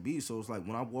has to be. So it's like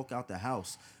when I walk out the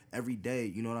house every day,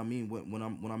 you know what I mean? When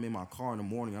I'm in my car in the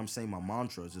morning, I'm saying my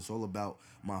mantras. It's all about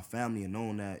my family and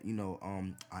knowing that,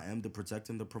 I am the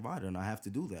protector and the provider, and I have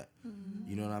to do that.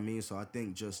 You know what I mean? So I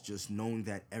think just knowing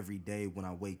that every day when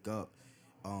I wake up,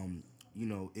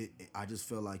 I just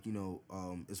feel like,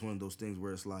 it's one of those things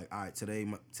where it's like, all right,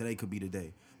 today could be the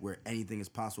day where anything is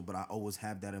possible, but I always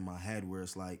have that in my head where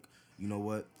it's like, you know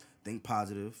what? Think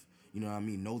positive. You know what I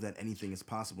mean? Know that anything is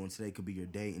possible, and today could be your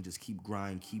day, and just keep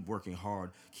grinding, keep working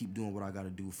hard, keep doing what I got to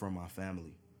do for my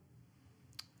family.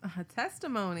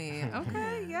 Testimony.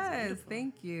 Okay, yes,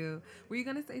 thank you. Were you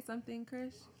gonna say something,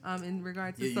 Krish? In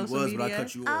regards to social media? But I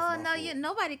cut you off. Oh no,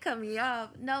 nobody cut me off.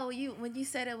 No, when you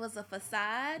said it was a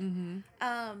facade,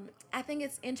 I think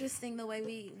it's interesting the way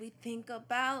we think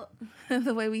about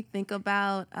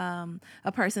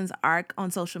a person's arc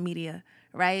on social media,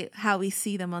 right? How we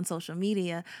see them on social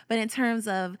media. But in terms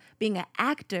of being an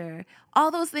actor, all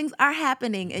those things are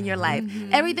happening in your life.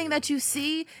 Everything that you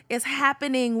see is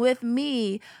happening with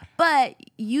me, but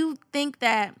you think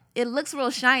that it looks real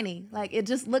shiny. Like it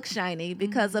just looks shiny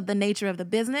because of the nature of the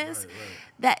business. Right.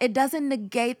 That it doesn't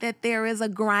negate that there is a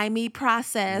grimy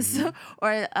process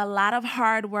or a lot of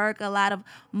hard work, a lot of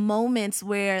moments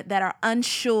that are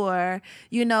unsure,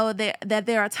 that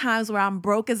there are times where I'm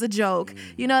broke as a joke.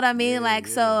 You know what I mean?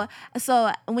 So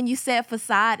when you said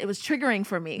facade, it was triggering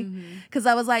for me because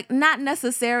I was like, not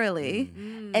necessarily.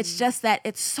 It's just that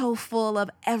it's so full of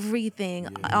everything,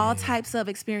 all types of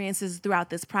experiences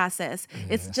throughout this process.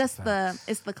 It's just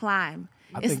it's the climb.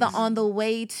 It's on the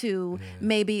way to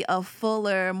maybe a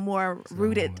fuller, more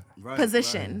rooted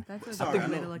position.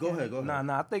 Right. Go ahead.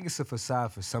 Nah, I think it's a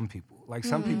facade for some people. Like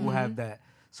some people have that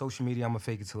social media, I'm gonna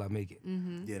fake it till I make it.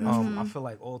 I feel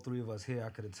like all three of us here, I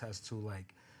could attest to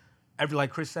like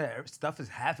Chris said, stuff is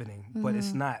happening, but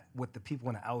it's not what the people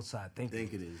on the outside think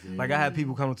it is. Yeah. Like I had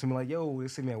people come up to me like, yo, they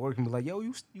see me at work and be like, yo,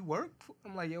 you work?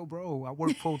 I'm like, yo, bro, I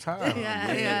work full time.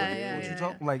 What you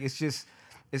talking? Like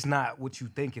it's not what you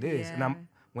think it is. And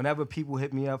whenever people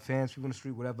hit me up, fans, people in the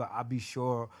street, whatever, I'll be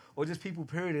sure, or just people,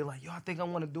 period, they're like, yo, I think I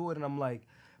want to do it. And I'm like,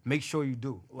 make sure you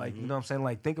do. Like, you know what I'm saying?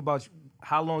 Like, think about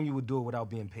how long you would do it without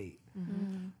being paid.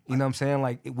 You know what I'm saying?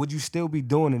 Like, would you still be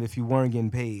doing it if you weren't getting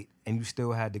paid and you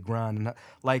still had to grind? And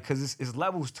like, because it's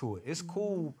levels to it. It's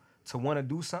cool to want to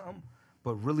do something,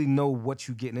 but really know what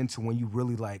you're getting into when you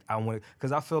really like, I want to.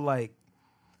 Because I feel like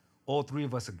all three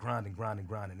of us are grinding.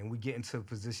 And we get into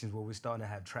positions where we're starting to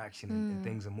have traction and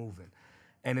things are moving.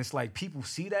 And it's like people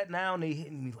see that now and they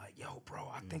hitting me like, yo,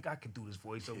 bro, I think I could do this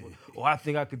voiceover. Or I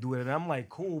think I could do it. And I'm like,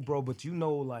 cool, bro, but you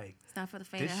know, like, It's not for the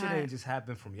faint this of shit heart. ain't just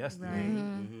happened from yesterday.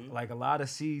 Right. Like, a lot of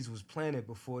seeds was planted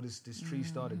before this tree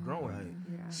started growing.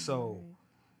 Yeah. So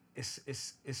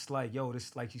it's like, yo,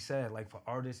 this, like you said, like for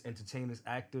artists, entertainers,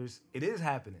 actors, it is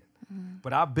happening.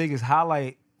 But our biggest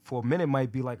highlight for a minute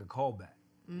might be like a callback.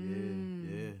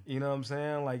 Yeah. You know what I'm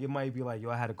saying? Like, it might be like, yo,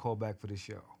 I had a callback for this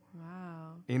show.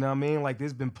 Wow. You know what I mean? Like,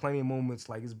 there's been plenty of moments,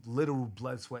 like, it's literal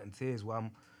blood, sweat, and tears where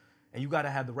and you got to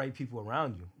have the right people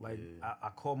around you. Like, I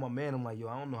called my man, I'm like, yo,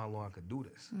 I don't know how long I could do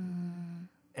this.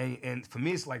 And for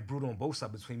me, it's like brutal on both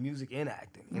sides between music and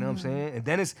acting. You know what I'm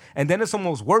saying? And then it's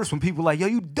almost worse when people like, yo,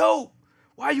 you dope.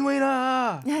 Why you ain't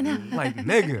like,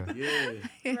 nigga.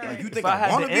 Yeah. Right. Like, you If think I I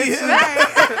had want the to be answer-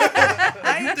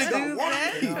 here? You think I do want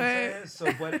that. to be You know here? what I'm saying?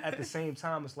 So, but at the same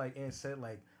time, it's like Ann said,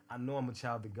 like, I know I'm a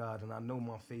child of God and I know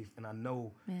my faith and I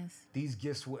know Yes. these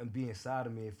gifts wouldn't be inside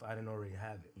of me if I didn't already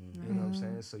have it. You know what I'm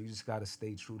saying? So you just gotta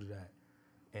stay true to that.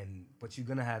 But you're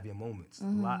gonna have your moments, a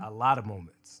lot of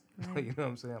moments. You know what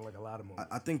I'm saying? Like, a lot of moments.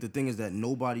 I think the thing is that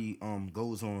nobody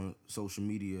goes on social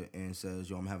media and says,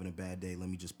 yo, I'm having a bad day. Let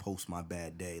me just post my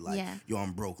bad day. Like, Yeah. yo,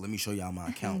 I'm broke. Let me show y'all my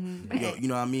account. Yo, you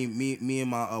know what I mean? Me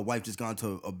and my wife just got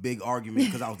into a big argument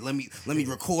because I was let me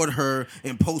record her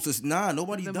and post this. Nah,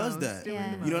 nobody The does most, that. doing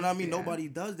Yeah. the You know what I most, mean? yeah. Nobody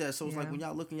does that. So it's like Yeah. when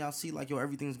y'all look and y'all see like, yo,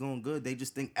 everything's going good, they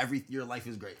just think your life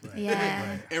is great.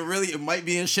 Yeah. And really, it might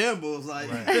be in shambles.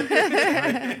 Like,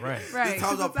 Right. Right. there's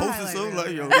times I It's a posted highlight something reel.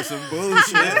 like, yo, this some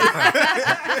bullshit.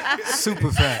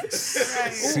 Super facts.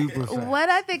 Super facts. What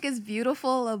I think is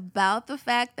beautiful about the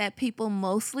fact that people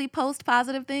mostly post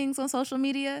positive things on social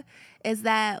media is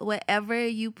that whatever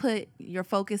you put your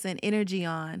focus and energy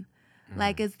on,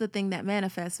 like, it's the thing that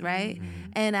manifests, right?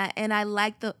 And I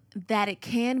like that it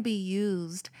can be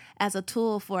used as a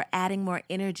tool for adding more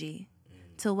energy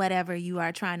to whatever you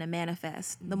are trying to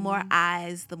manifest. The more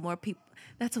eyes, the more people.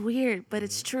 That's weird, but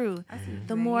it's true.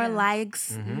 The more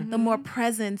likes, the more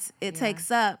presence it takes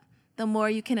up, the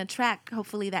more you can attract,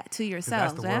 hopefully, that to 'Cause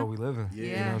yourself. that's the world we live in. You know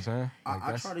Yeah. what I'm saying? Like,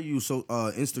 I try to use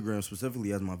Instagram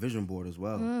specifically as my vision board as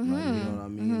well. Like, you know what I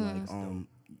mean?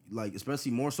 Like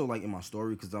especially more so like in my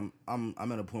story because I'm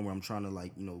at a point where I'm trying to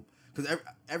like, you know, because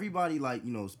everybody like,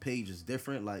 you know, page is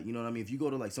different. Like, you know what I mean? If you go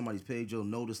to like somebody's page, you'll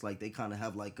notice like they kind of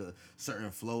have like a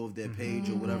certain flow of their page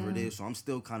or whatever it is. So I'm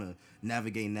still kind of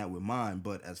navigating that with mine.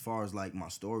 But as far as like my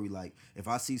story, like if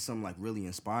I see something like really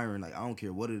inspiring, like I don't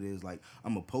care what it is, like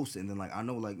I'm gonna post it. And then like I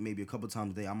know like maybe a couple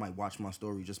times a day I might watch my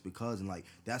story just because, and like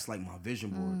that's like my vision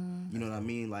board. You know what I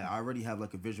mean? Like I already have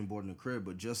like a vision board in the crib,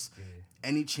 but just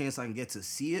any chance I can get to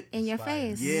see it. In your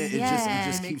face. Yeah, it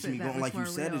just Makes keeps it me that going. much Like you more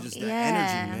said, real. it's just that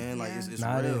Yeah. energy, man. Like Yeah. it's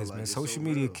Nah, it real. is, Like, man. it's Social so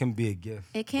media real. can be a gift.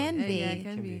 It can Yeah, be. yeah, it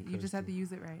Can can be be. a You just have to crystal.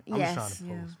 use it right. I'm Yes. just trying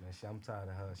to Yeah. post, man. I'm tired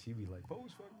of her. She be like,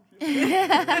 post, fuck.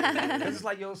 Because it's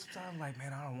like, yo, sometimes like,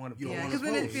 man, I don't want to You post. don't Yeah, wanna because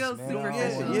then it post, feels man.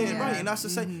 superficial. Yeah, right. And that's the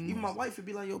same. Even my wife would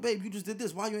be like, "Yo, babe, you just did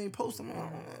this. Why you ain't post?" I'm like, "I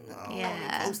don't want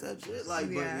Yeah. to post that shit." Like,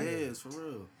 but Yeah. yeah, it's for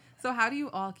real. So how do you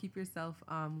all keep yourself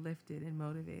lifted and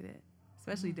motivated,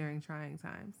 especially during trying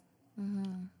times?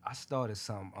 I started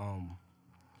some.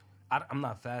 I'm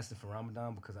not fasting for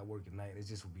Ramadan because I work at night. It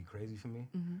just would be crazy for me.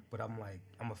 But I'm like,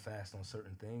 I'm a fast on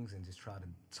certain things and just try to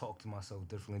talk to myself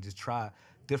differently. Just try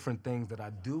different things that I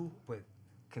do, but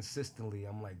consistently,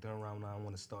 I'm like, during Ramadan, I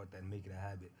want to start that and make it a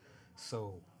habit.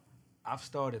 So I've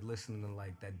started listening to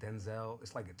like that Denzel.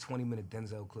 It's like a 20-minute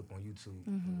Denzel clip on YouTube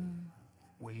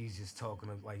where he's just talking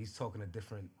to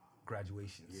different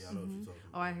graduations. Yeah, I know what you're talking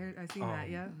Oh, I seen that.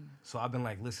 Yeah. So I've been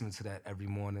like listening to that every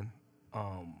morning.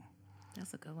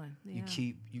 That's a good one. You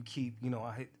keep, you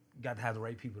know, got to have the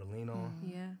right people to lean on.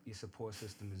 Yeah. Your support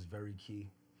system is very key.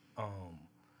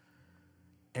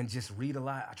 And just read a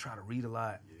lot. I try to read a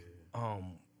lot.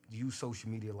 Use social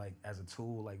media like as a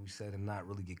tool, like we said, and not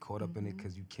really get caught up in it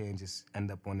because you can just end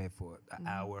up on there for an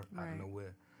hour out Right. of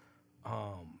nowhere.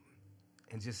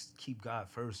 And just keep God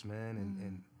first, man.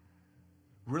 And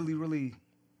really, really,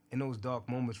 in those dark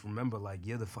moments, remember, like,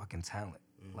 you're the fucking talent.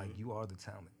 Like, you are the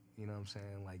talent. You know what I'm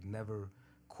saying? Like, never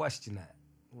question that.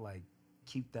 Like,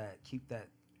 keep that,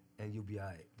 and you'll be all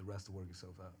right. The rest will work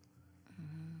itself out.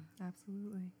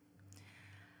 Absolutely.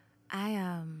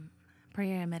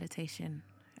 Prayer and meditation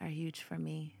are huge for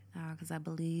me because I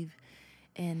believe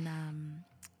in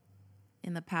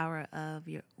in the power of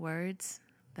your words,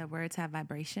 that words have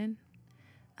vibration,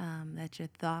 that your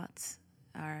thoughts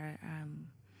are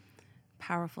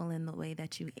powerful in the way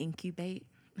that you incubate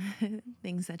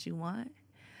things that you want.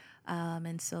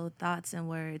 And so thoughts and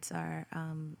words are,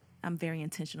 I'm very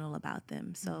intentional about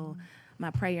them. So my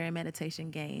prayer and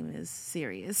meditation game is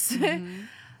serious.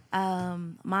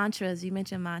 Mantras, you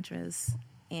mentioned mantras,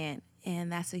 and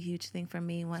that's a huge thing for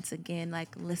me. Once again, like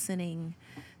listening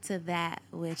to that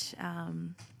which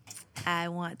I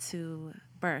want to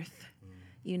birth,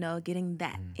 getting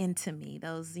that into me.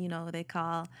 Those, they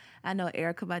call, I know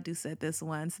Erykah Badu said this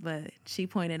once, but she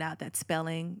pointed out that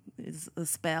spelling is a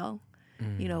spell.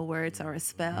 Words are a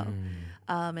spell.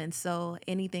 And so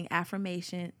anything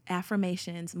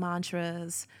affirmations,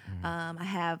 mantras, I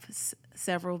have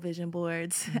several vision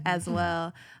boards as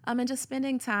well. And just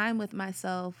spending time with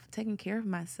myself, taking care of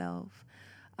myself,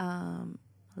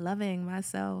 loving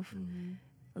myself,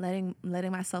 letting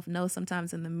myself know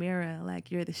sometimes in the mirror,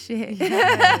 like, you're the shit.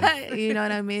 Yes. You know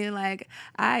what I mean? Like,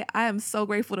 I am so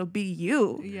grateful to be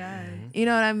you. Yeah. You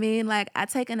know what I mean? Like, I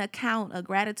take a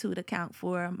gratitude account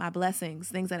for my blessings,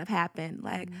 things that have happened.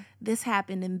 Like, this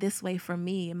happened in this way for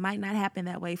me. It might not happen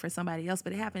that way for somebody else,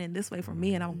 but it happened in this way for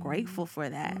me, and I'm grateful for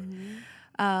that.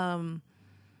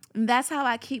 That's how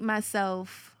I keep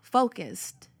myself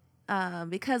focused.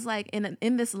 Because like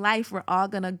in this life, we're all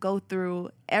gonna go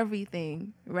through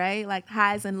everything, right? Like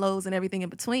highs and lows and everything in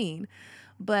between.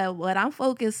 But what I'm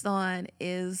focused on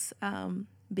is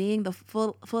being the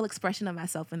full expression of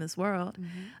myself in this world.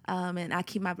 And I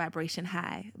keep my vibration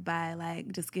high by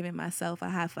like just giving myself a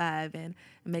high five and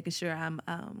making sure I'm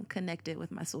connected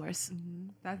with my source.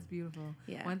 That's beautiful.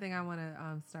 Yeah. One thing I want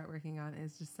to start working on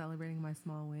is just celebrating my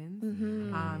small wins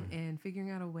and figuring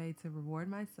out a way to reward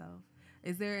myself.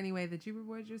 Is there any way that you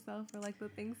reward yourself for like the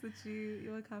things that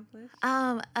you accomplish?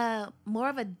 More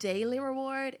of a daily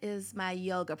reward is my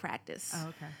yoga practice. Oh,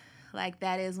 okay. Like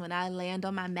that is when I land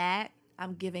on my mat,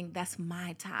 that's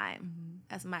my time.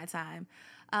 That's my time.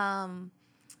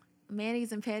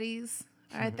 Manis and petties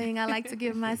are a thing I like to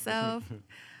give myself.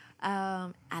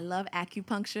 I love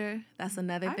acupuncture. That's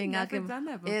another thing I'll give. I've never done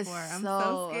that before. It's I'm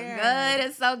so scared. good.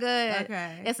 It's so good.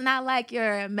 Okay. It's not like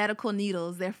your medical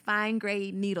needles. They're fine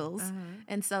grade needles.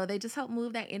 And so they just help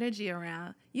move that energy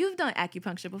around. You've done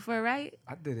acupuncture before, right?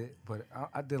 I did it, but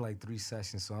I did like 3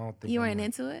 sessions, so I don't think you weren't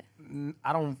into it.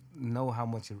 I don't know how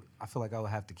much. I feel like I would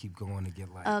have to keep going to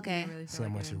get like. Okay. Really See how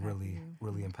like much it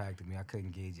really impacted me. I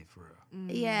couldn't gauge it for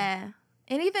real. Yeah.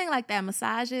 Anything like that,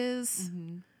 massages,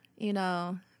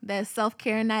 that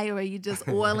self-care night where you just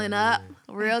oiling up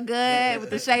real good with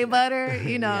the shea butter,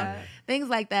 things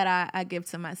like that I give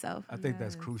to myself. I think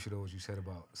that's crucial, though, what you said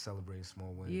about celebrating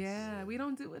small wins. Yeah, we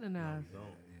don't do it enough.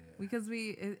 Because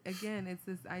it's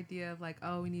this idea of like,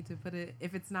 oh, we need to put it,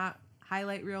 if it's not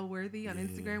highlight reel worthy on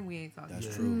Instagram, we ain't talking.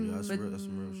 That's true. Yeah, that's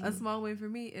real shit. A small win for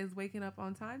me is waking up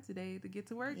on time today to get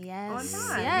to work on Yes.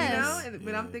 time. Yes.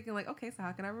 But I'm thinking like, okay, so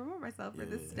how can I reward myself for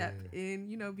this step in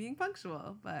being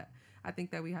punctual? But I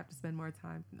think that we have to spend more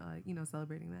time,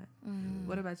 celebrating that.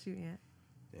 What about you, Aunt?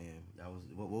 Damn, that was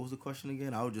what was the question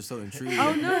again? I was just so intrigued.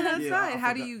 Oh no, that's fine.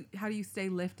 How forgot. do you stay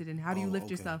lifted and how do you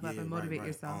lift yourself up and motivate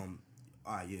yourself?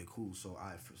 All right, yeah, cool. So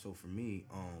for me,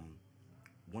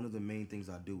 one of the main things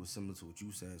I do is similar to what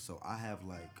you said. So I have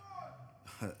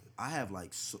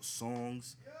like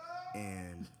songs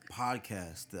and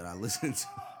podcasts that I listen to.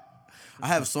 I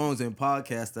have songs and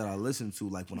podcasts that I listen to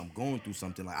like when I'm going through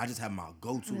something. Like I just have my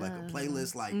go-to like a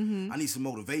playlist. Like I need some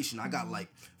motivation. I got like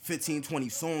 15, 20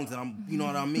 songs that I'm, you know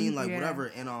what I mean? Like whatever.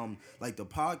 And like the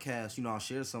podcast, I'll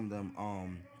share some of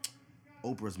them.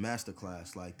 Oprah's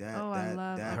Masterclass, like that. Oh, I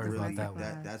love that Oprah's really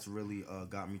Masterclass. that's really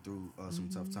got me through some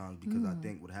tough times because I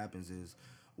think what happens is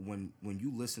when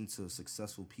you listen to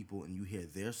successful people and you hear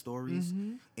their stories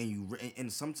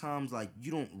and sometimes like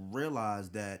you don't realize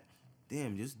that,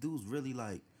 damn, this dude's really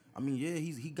like, I mean, yeah,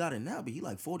 he got it now, but he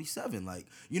like 47, like,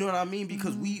 you know what I mean?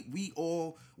 Because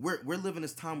we're living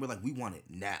this time where like we want it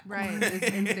now, Right?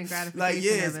 It's instant gratification. Like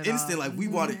it's of it instant. all. Like we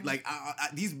want it. Like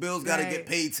these bills gotta get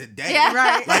paid today. Yeah.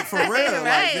 Right. Like for real. Right.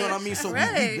 Like you know what I mean. So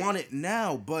Right. we want it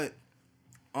now, but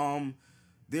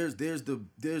there's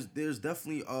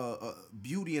definitely a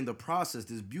beauty in the process.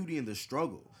 There's beauty in the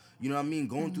struggle. You know what I mean?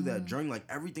 Going through that journey, like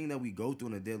everything that we go through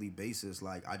on a daily basis,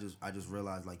 like I just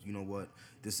realized, like, you know what,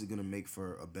 this is gonna make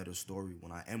for a better story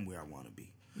when I am where I want to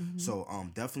be. So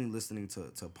definitely listening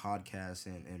to podcasts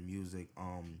and music.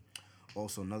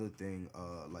 Also another thing,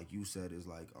 like you said, is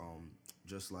like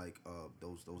just like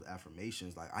those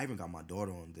affirmations. Like I even got my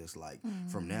daughter on this. Like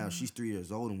from now, she's 3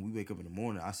 years old, and we wake up in the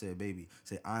morning. I said, "Baby,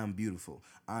 say I am beautiful.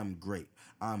 I'm great.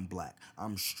 I'm black.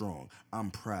 I'm strong. I'm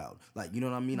proud." Like you know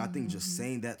what I mean? I think just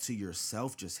saying that to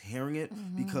yourself, just hearing it,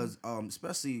 because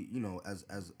especially as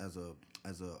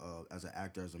an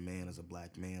actor, as a man, as a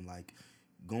black man, like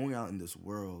going out in this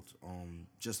world,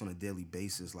 just on a daily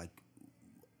basis, like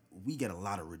we get a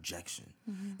lot of rejection.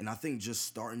 And I think just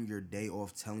starting your day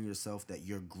off telling yourself that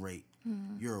you're great,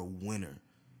 you're a winner,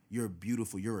 you're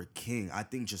beautiful, you're a king. I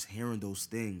think just hearing those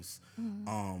things, you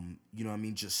know what I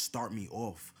mean, just start me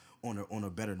off on a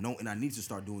better note, and I need to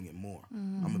start doing it more.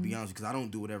 I'm gonna be honest, because I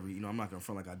don't do it every. I'm not gonna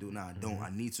front like I do now. I don't. I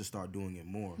need to start doing it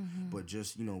more. But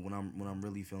just when I'm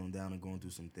really feeling down and going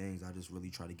through some things, I just really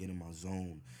try to get in my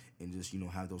zone and just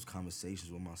have those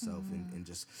conversations with myself and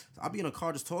just I'll be in a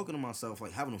car just talking to myself,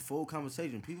 like having a full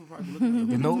conversation. People probably looking at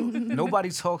me.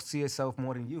 Nobody talks to yourself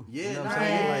more than you. Yeah, you know what nah, I'm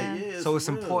saying? yeah. So it's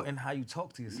real. important how you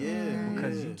talk to yourself. Yeah,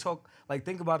 because you talk, like,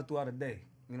 think about it throughout the day.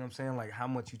 You know what I'm saying? Like how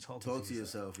much you talk to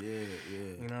yourself. Yeah.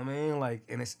 You know what I mean? Like,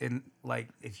 and it's in like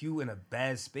if you in a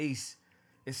bad space,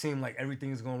 it seems like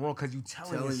everything is going wrong because you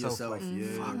telling yourself like,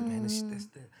 fuck, man, this.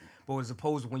 But as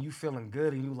opposed to when you feeling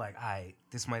good and you like, all right,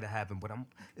 this might have happened, but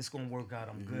it's gonna work out.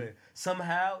 I'm good.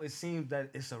 Somehow it seems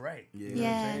that it's all right. Yeah. You know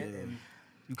what I'm saying? And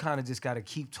you kind of just gotta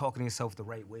keep talking to yourself the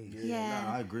right way. Yeah.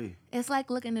 Nah, I agree. It's like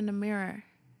looking in the mirror.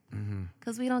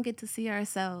 Because we don't get to see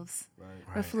ourselves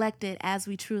reflected as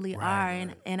we truly are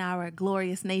in our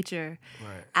glorious nature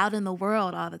out in the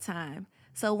world all the time.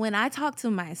 So when I talk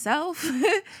to myself,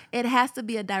 it has to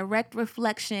be a direct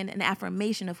reflection and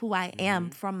affirmation of who I am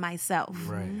from myself.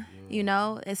 Right. You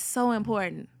know, it's so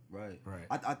important. Right.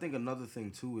 I think another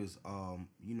thing too is,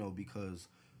 because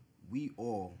we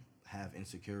all have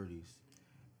insecurities,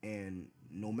 and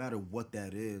no matter what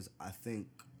that is, I think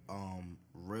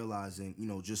realizing,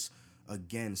 just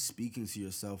again speaking to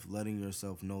yourself, letting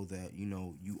yourself know that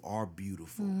you are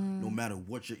beautiful, no matter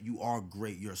what you are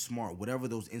great, you're smart, whatever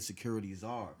those insecurities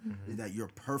are, is that you're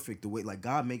perfect the way, like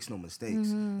God makes no mistakes.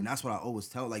 And that's what I always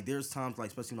tell. Like there's times, like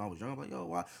especially when I was younger, I'm like, yo,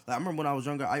 why? Like I remember when I was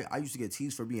younger, I used to get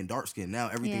teased for being dark skinned. Now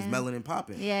everything's melanin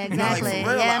popping. Yeah, Like, exactly. for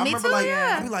real, Yeah, like, I me remember too, like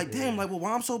yeah. I'd be like, damn, like, well,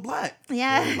 why I'm so black?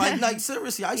 Yeah. Like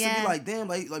seriously, I used to be like, damn,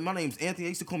 like my name's Anthony. They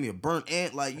used to call me a burnt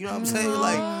ant. Like, you know what I'm saying?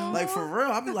 Like for real,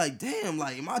 I'd be like, damn,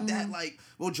 like my dad, like,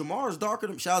 well, Jamar is darker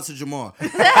than. Shout out to Jamar.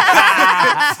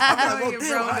 I'd be like,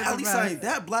 well, damn, at least I ain't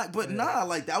that black. But nah,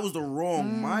 like that was the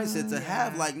wrong mindset to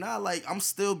have. Like, nah, like I'm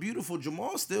still beautiful.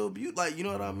 Jamar's still beautiful. Like, you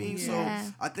know what I mean? Yeah.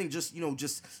 So I think just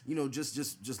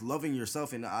loving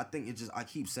yourself, and I think I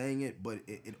keep saying it, but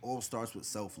it all starts with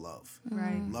self-love.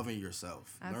 Right. Loving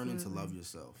yourself. Learning to love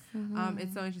yourself.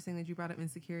 It's so interesting that you brought up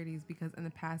insecurities, because in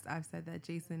the past I've said that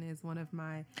Jason is one of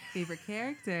my favorite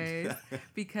characters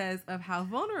because of how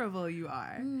vulnerable you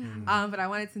are. But I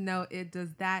wanted to know, does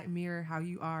that mirror how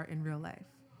you are in real life?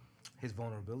 His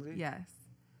vulnerability? Yes.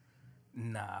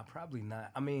 Nah, probably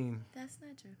not. I mean, That's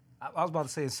not true. I was about to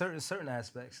say in certain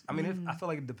aspects. I mean, I feel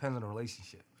like it depends on the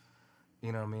relationship.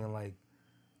 You know what I mean? Like,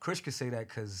 Krish could say that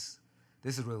because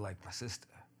this is really like my sister.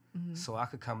 So I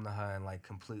could come to her and like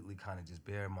completely kind of just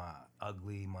bear my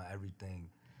ugly, my everything,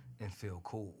 and feel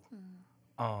cool.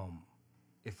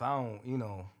 If I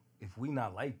don't, if we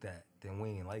not like that, then we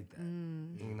ain't like that.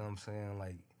 You know what I'm saying?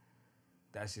 Like,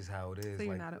 that's just how it is. So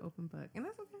you're like, not an open book, and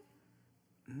that's okay.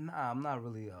 Nah, I'm not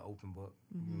really an open book.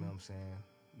 You know what I'm saying?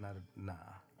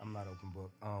 I'm not open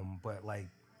book. But like,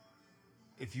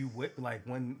 if you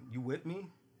when you with me,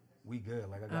 we good.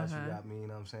 Like I got you, got me. You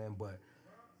know what I'm saying? But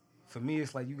for me,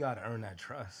 it's like you gotta earn that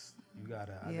trust. I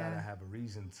gotta have a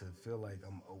reason to feel like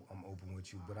I'm open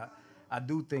with you. But I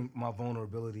do think my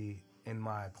vulnerability in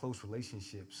my close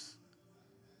relationships,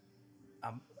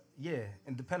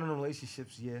 and depending on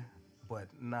relationships, but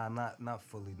nah, not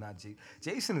fully.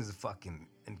 Jason is a fucking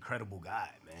incredible guy,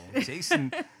 man.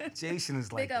 Jason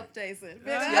is like Big up, Jason. Big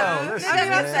Yo, up. listen,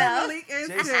 Big up man.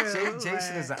 yourself.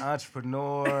 Jason is an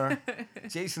entrepreneur.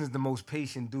 Jason is the most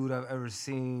patient dude I've ever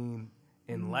seen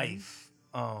in life.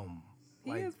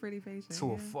 He is pretty patient.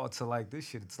 To a fault, to like this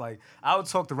shit. It's like I would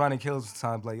talk to Ronnie Kills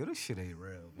sometimes, like, yo, this shit ain't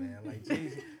real, man. Like,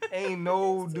 Jason, ain't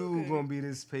no dude gonna be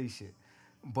this patient.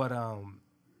 But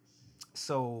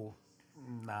so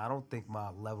nah, I don't think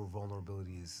my level of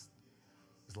vulnerability is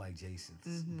like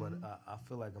Jason's. But I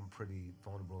feel like I'm pretty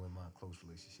vulnerable in my close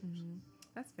relationships.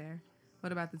 That's fair.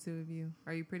 What about the two of you?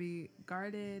 Are you pretty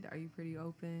guarded? Are you pretty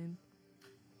open?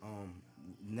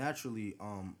 Naturally,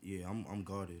 I'm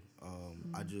guarded.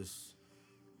 I just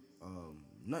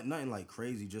nothing like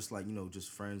crazy, just like, just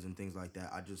friends and things like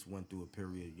that. I just went through a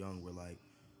period young where like,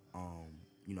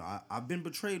 I've been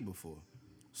betrayed before.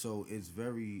 So it's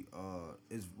very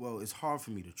it's hard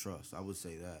for me to trust. I would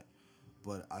say that,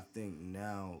 but I think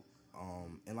now,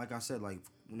 and like I said, like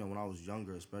when I was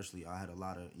younger, especially, I had a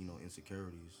lot of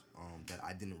insecurities that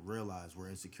I didn't realize were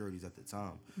insecurities at the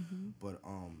time. But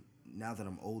now that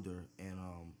I'm older, and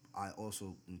I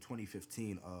also in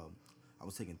 2015, I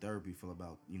was taking therapy for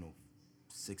about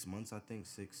 6 months, I think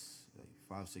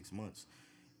 5 6 months,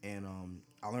 and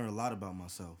I learned a lot about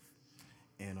myself,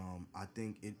 and I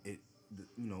think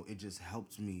it just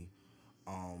helped me,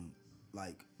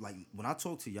 like when I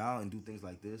talk to y'all and do things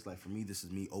like this, like for me, this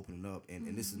is me opening up,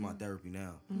 and this is my therapy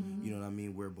now. You know what I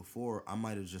mean? Where before I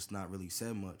might have just not really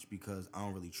said much because I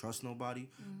don't really trust nobody.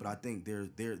 But I think there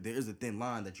is a thin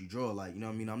line that you draw. Like, you know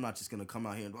what I mean? I'm not just gonna come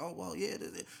out here and oh well yeah,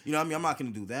 you know what I mean? I'm not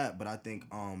gonna do that. But I think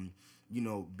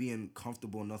being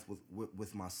comfortable enough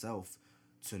with myself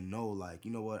to know, like,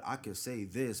 you know what, I could say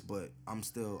this, but I'm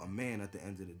still a man at the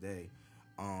end of the day.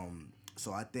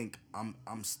 So I think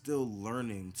I'm still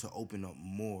learning to open up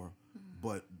more,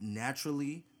 but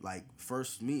naturally, like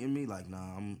first meeting me, like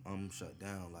nah, I'm shut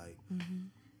down. Like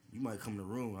you might come in the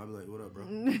room, I'll be like, what up, bro?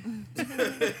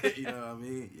 You know what I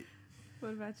mean?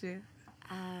 What about you?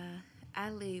 I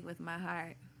lead with my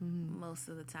heart most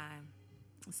of the time,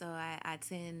 so I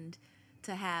tend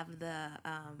to have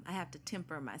I have to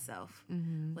temper myself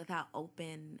with how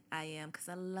open I am, because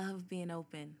I love being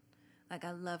open. Like,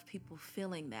 I love people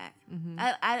feeling that.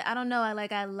 I don't know.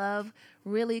 I love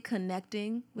really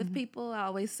connecting with people. I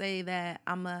always say that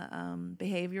I'm a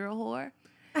behavioral whore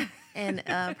and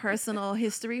a personal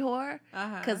history whore,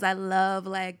 because I love,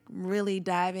 like, really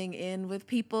diving in with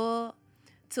people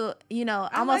to,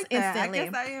 almost like instantly. I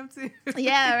guess I am too.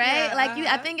 Yeah, right? Yeah, Like,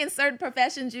 I think in certain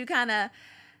professions, you kind of,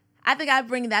 I think I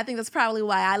bring that. I think that's probably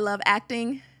why I love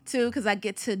acting too, because I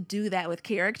get to do that with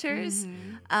characters,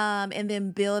 and then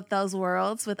build those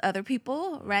worlds with other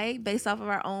people, right? Based off of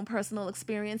our own personal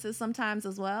experiences sometimes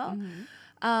as well.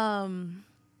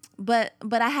 But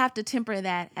I have to temper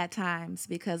that at times,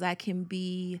 because I can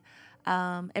be,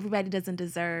 everybody doesn't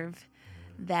deserve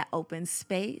that open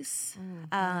space.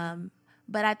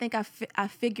 But I think I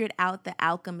figured out the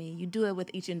alchemy. You do it with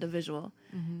each individual.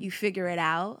 You figure it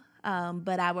out.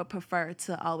 But I would prefer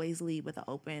to always lead with an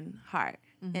open heart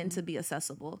and to be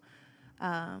accessible,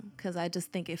 because I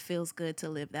just think it feels good to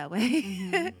live that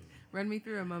way. Run me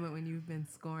through a moment when you've been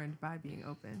scorned by being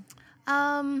open.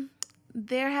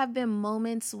 There have been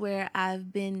moments where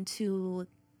I've been too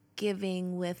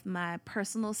giving with my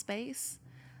personal space,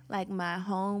 like my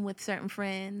home with certain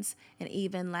friends, and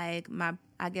even like my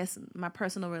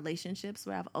personal relationships,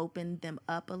 where I've opened them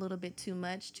up a little bit too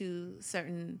much to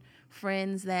certain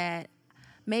friends that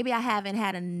maybe I haven't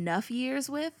had enough years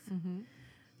with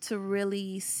to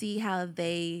really see how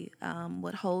they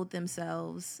would hold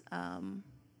themselves. How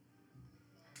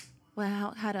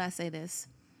do I say this?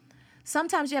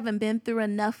 Sometimes you haven't been through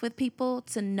enough with people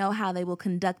to know how they will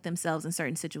conduct themselves in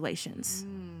certain situations.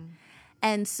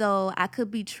 And so I could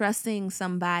be trusting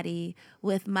somebody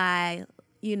with my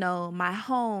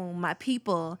home, my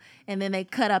people, and then they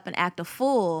cut up and act a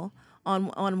fool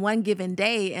on one given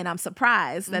day, and I'm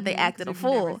surprised that they acted a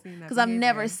fool, because I've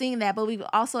never seen that. But we've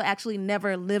also actually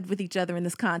never lived with each other in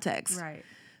this context. Right.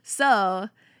 So,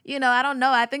 I don't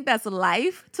know. I think that's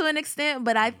life to an extent,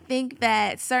 but I think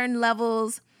that certain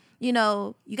levels, you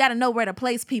got to know where to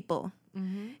place people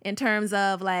in terms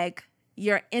of like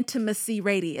your intimacy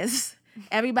radius.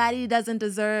 Everybody doesn't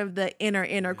deserve the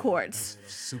inner courts,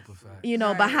 Super fact.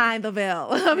 Right. behind the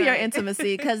veil of your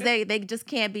intimacy, because they just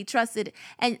can't be trusted,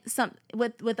 and some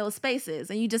with those spaces.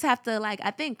 And you just have to, like,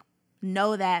 I think,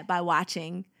 know that by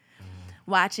watching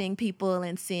people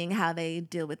and seeing how they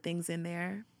deal with things in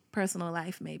their personal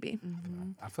life, maybe.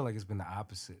 I feel like it's been the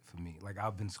opposite for me. Like,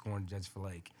 I've been scorned just for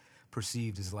like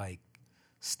perceived as like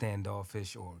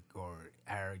standoffish or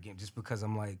arrogant, just because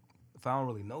I'm like, if I don't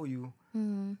really know you,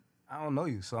 I don't know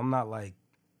you. So I'm not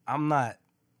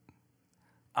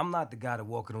the guy to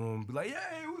walk in the room and be like,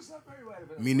 hey, what's up, everybody?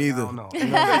 But Me neither. I don't know. You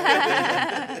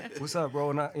know? What's up,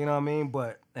 bro? You know what I mean?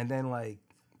 But, and then like,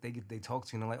 they talk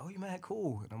to you and they're like, oh, you mad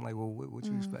cool. And I'm like, well, what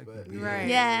you expect? Right.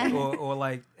 Yeah. Or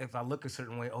like, if I look a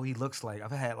certain way, oh, he looks like,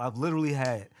 I've literally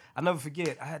had, I'll never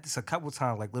forget, I had this a couple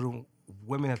times, like little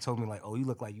women have told me like, oh, you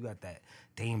look like you got that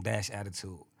Dame Dash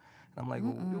attitude. And I'm like,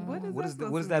 well, what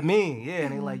does that mean? Yeah,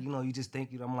 and they like, you just think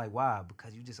I'm like, why?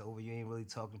 Because you just you ain't really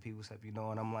talking to people, except and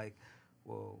I'm like,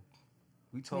 well,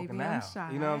 we talking Maybe now. I'm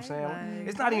shy, You know what I'm saying? like-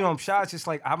 It's not even I'm shy. It's just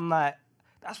like I'm not.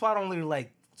 That's why I don't really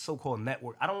like so-called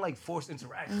network. I don't like forced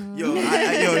interaction. Yo, I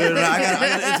gotta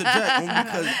interject only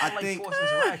because I I like think forced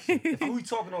interaction. If we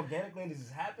talking organically and this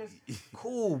just happens,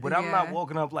 cool. But I'm not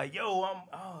walking up like, yo,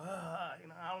 I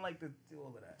don't like to do all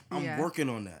of that. I'm working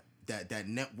on that. That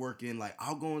networking, like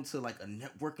I'll go into like a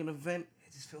networking event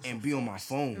and be on my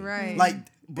phone. Right. Like,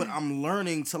 but I'm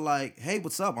learning to like, hey,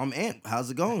 what's up? I'm Ant.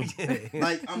 How's it going?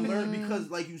 Like, I'm learning because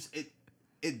like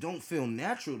it don't feel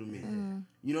natural to me.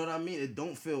 You know what I mean? It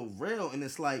don't feel real. And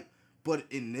it's like, but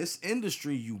in this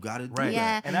industry, you gotta do that.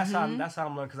 Yeah. And that's how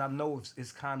I'm learning, because I know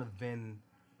it's kind of been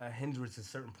a hindrance at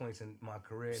certain points in my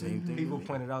career. Same And thing people with me.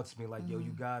 pointed out to me like, yo,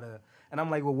 you gotta. And I'm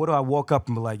like, well, what do I walk up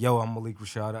and be like, yo, I'm Malik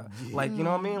Rashad? Like, you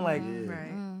know what I mean? Like,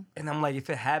 Right. and I'm like, if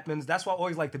it happens, that's why I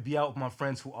always like to be out with my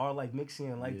friends who are like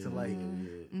mixing and like to like,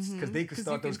 because they could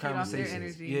start those conversations.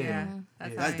 Energy. Yeah.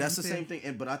 That's, how I am That's the too. same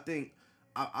thing. But I think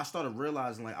I started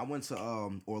realizing, like, I went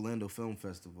to Orlando Film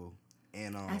Festival,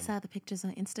 and I saw the pictures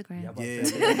on Instagram. Yeah,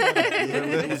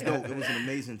 it was dope. It was an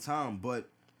amazing time. But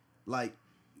like,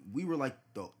 we were like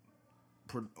the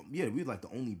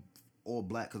only all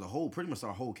black, because pretty much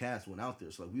our whole cast went out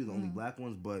there. So like, we were the only black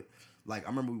ones. But like, I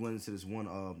remember we went into this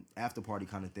one after party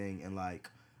kind of thing, and like,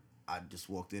 I just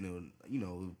walked in and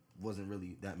it wasn't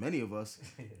really that many of us,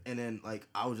 and then like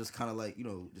I was just kind of like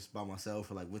just by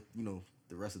myself or like with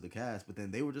the rest of the cast. But then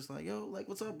they were just like, yo, like,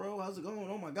 what's up, bro? How's it going?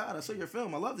 Oh my God, I saw your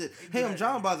film. I loved it. Hey, I'm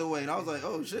John, by the way. And I was like,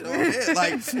 oh shit, oh yeah.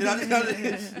 Like, and I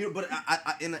just but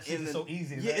It's so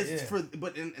easy. Yeah, it's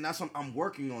and that's what I'm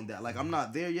working on that. Like, I'm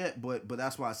not there yet, but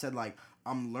that's why I said like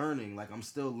I'm learning. Like, I'm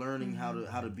still learning how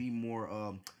to be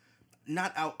more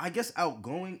not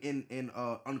outgoing in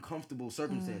uncomfortable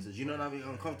circumstances. You know what I mean?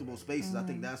 Uncomfortable spaces. I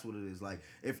think that's what it is. Like,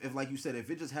 if like you said, if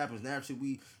it just happens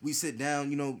naturally, we sit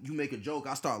down, you make a joke,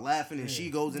 I start laughing, and she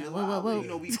goes in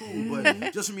and we cool.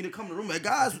 But just for me to come to the room, like,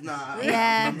 guys, nah,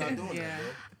 I'm not doing that, bro.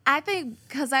 I think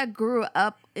because I grew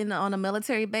up on a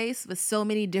military base with so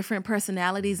many different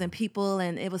personalities and people,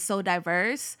 and it was so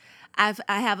diverse. I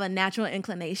have a natural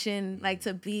inclination like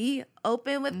to be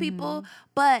open with people,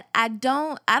 but I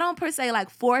don't per se like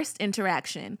forced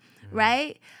interaction,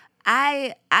 right?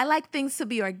 I like things to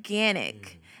be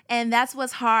organic. And that's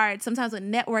what's hard sometimes with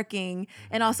networking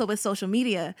and also with social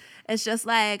media. It's just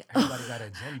like, Everybody got an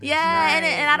agenda. yeah,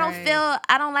 and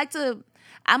I don't like to.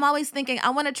 I'm always thinking, I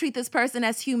want to treat this person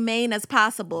as humane as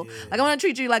possible. Yeah. Like, I want to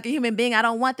treat you like a human being. I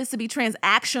don't want this to be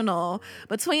transactional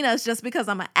between us just because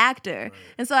I'm an actor. Right.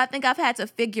 And so I think I've had to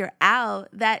figure out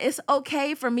that it's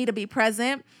okay for me to be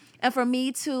present and for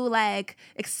me to like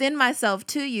extend myself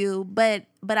to you, but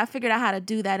I figured out how to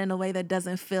do that in a way that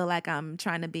doesn't feel like I'm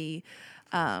trying to be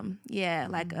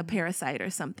like a parasite or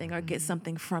something, or get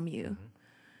something from you.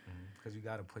 Because you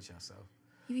got to put yourself.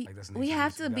 We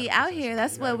have to be out here.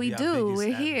 That's what we do.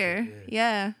 We're here.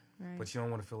 Yeah. Right. But you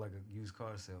don't want to feel like a used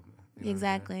car salesman.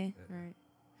 Exactly. Right.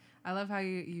 I love how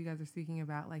you guys are speaking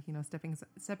about like,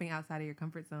 stepping outside of your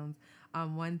comfort zones.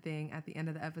 One thing at the end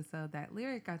of the episode that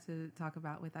Lyric got to talk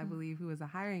about with, I believe, who was a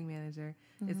hiring manager,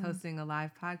 is hosting a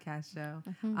live podcast show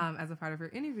as a part of her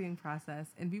interviewing process.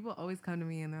 And people always come to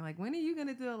me and they're like, when are you going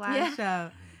to do a live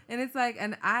show? And it's like,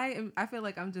 and I feel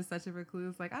like I'm just such a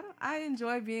recluse. Like, I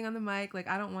enjoy being on the mic. Like,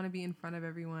 I don't want to be in front of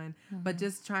everyone, but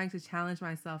just trying to challenge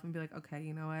myself and be like, okay,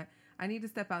 you know what? I need to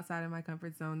step outside of my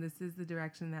comfort zone. This is the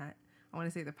direction that I want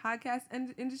to say the podcast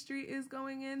industry is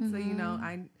going in. So,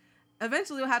 I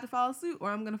eventually will have to follow suit or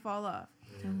I'm going to fall off.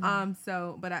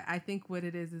 But I think what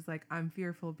it is like, I'm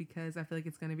fearful because I feel like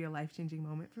it's going to be a life-changing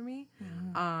moment for me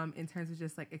in terms of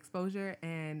just like exposure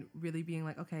and really being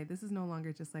like, okay, this is no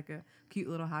longer just like a cute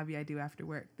little hobby I do after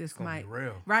work. This might be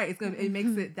real. Right. It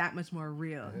makes it that much more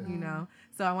real,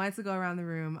 So I wanted to go around the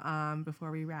room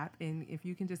before we wrap. And if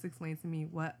you can just explain to me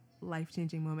what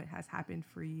life-changing moment has happened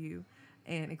for you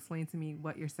and explain to me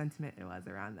what your sentiment was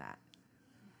around that.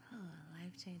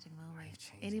 Life-changing moment.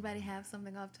 Anybody have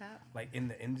something off top? Like in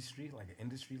the industry, like an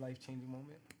industry life-changing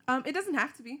moment? It doesn't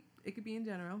have to be. It could be in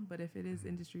general, but if it is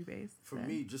industry-based. For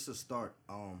me, just to start,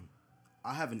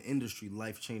 I have an industry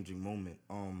life-changing moment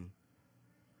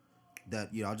that,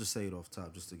 I'll just say it off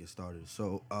top just to get started.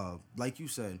 So, like you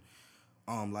said,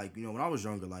 when I was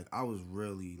younger, like, I was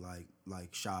really,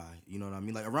 like shy, you know what I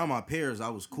mean? Like, around my peers, I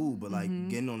was cool, but, like,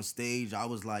 getting on the stage, I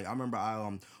was, like, I remember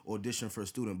I auditioned for a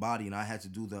student body, and I had to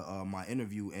do my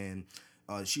interview, and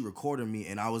she recorded me,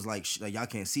 and I was, like, y'all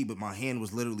can't see, but my hand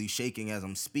was literally shaking as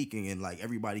I'm speaking, and, like,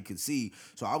 everybody could see,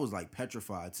 so I was, like,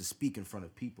 petrified to speak in front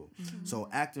of people. So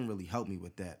acting really helped me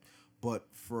with that. But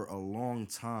for a long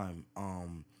time,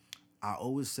 I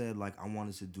always said, like, I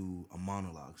wanted to do a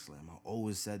monologue slam. I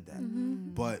always said that.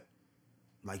 But,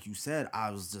 like you said, I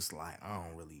was just like, I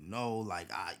don't really know.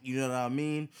 Like, you know what I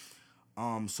mean?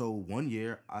 So one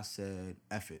year I said,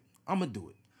 F it, I'm gonna do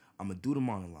it. I'm gonna do the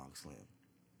monologue slam.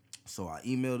 So I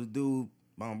emailed the dude,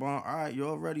 bam, bam, all right, you're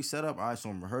already set up. All right, so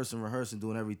I'm rehearsing,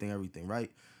 doing everything,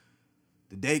 right?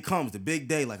 The day comes, the big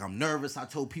day, like I'm nervous. I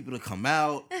told people to come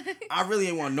out. I really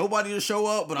ain't want nobody to show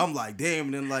up, but I'm like, damn.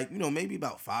 And then like, maybe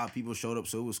about 5 people showed up,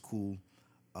 so it was cool.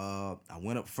 I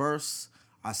went up first.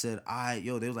 I said, all right,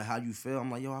 yo, they was like, how you feel?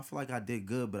 I'm like, yo, I feel like I did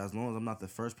good, but as long as I'm not the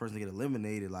first person to get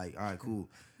eliminated, like, all right, cool.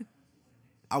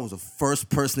 I was the first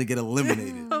person to get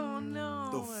eliminated. Oh no.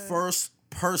 The first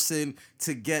person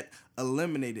to get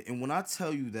eliminated. And when I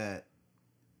tell you that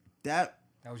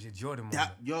was your Jordan moment.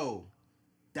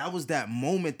 That was that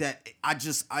moment that I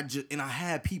just, and I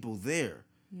had people there.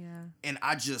 Yeah. And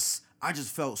I just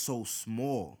felt so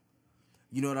small.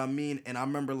 You know what I mean? And I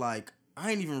remember like, I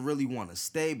ain't even really want to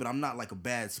stay, but I'm not like a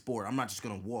bad sport. I'm not just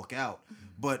going to walk out.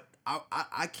 But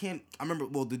I can't, I remember,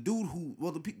 the dude who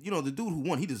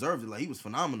won, he deserved it. Like, he was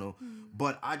phenomenal.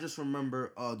 But I just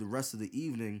remember the rest of the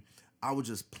evening, I was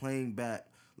just playing back,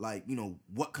 like,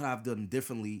 what could I have done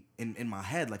differently in my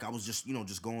head? Like, I was just,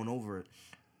 just going over it.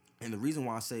 And the reason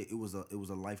why I say it was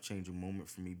a life-changing moment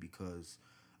for me, because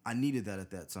I needed that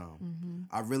at that time.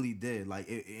 I really did. Like,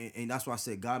 and that's why I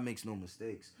said God makes no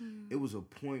mistakes. It was a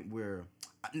point where,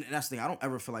 and that's the thing, I don't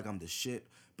ever feel like I'm the shit,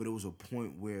 but it was a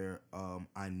point where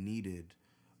I needed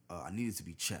to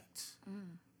be checked.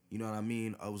 You know what I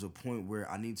mean? It was a point where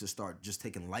I needed to start just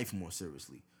taking life more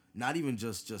seriously. Not even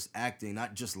just acting,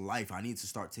 not just life. I need to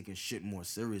start taking shit more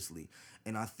seriously.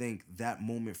 And I think that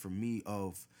moment for me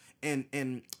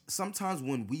and sometimes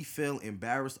when we feel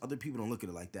embarrassed, other people don't look at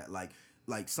it like that.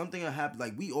 Like something that happened,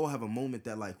 like we all have a moment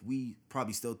that like we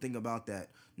probably still think about that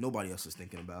nobody else is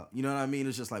thinking about. You know what I mean?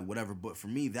 It's just like whatever. But for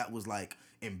me, that was like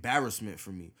embarrassment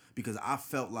for me, because I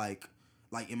felt like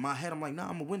in my head, I'm like, nah,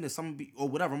 I'm gonna win this. I'm gonna be, or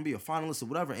whatever. I'm gonna be a finalist or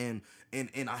whatever. And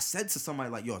I said to somebody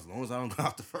like, yo, as long as I don't go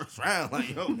out the first round,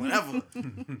 like, yo, whatever.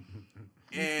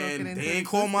 And they ain't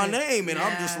call my name, and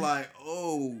I'm just like,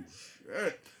 oh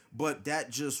shit. But that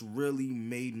just really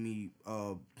made me,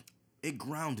 it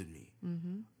grounded me.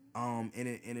 And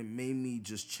it made me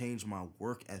just change my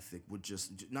work ethic with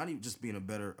just not even just being a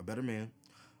better man,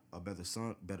 a better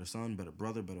son, better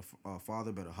brother, better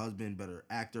father, better husband, better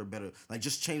actor, better, like,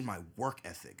 just change my work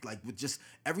ethic. Like, with just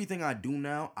everything I do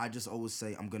now, I just always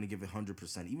say I'm gonna give it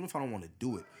 100%, even if I don't want to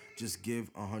do it. Just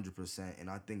give 100%, and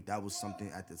I think that was something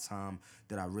at the time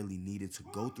that I really needed to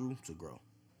go through to grow.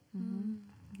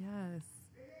 Yes.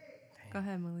 Go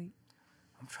ahead, Malik.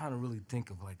 I'm trying to really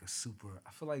think of like a super.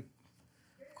 I feel like,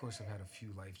 of course, I've had a few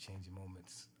life-changing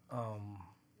moments.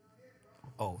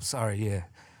 Oh, sorry, yeah.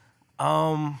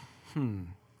 I'll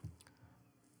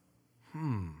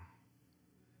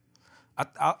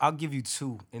give you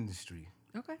 2 industry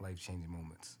life-changing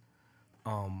moments.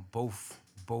 Both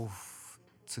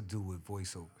to do with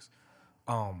voiceovers.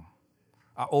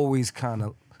 I always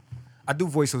I do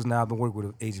voiceovers now. I've been working with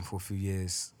an agent for a few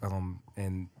years,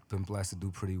 and been blessed to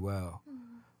do pretty well.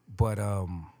 But I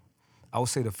would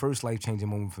say the first life-changing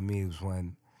moment for me was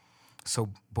when,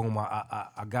 boom,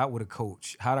 I got with a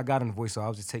coach. How I got into voiceover, I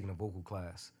was just taking a vocal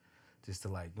class, just to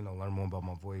like, learn more about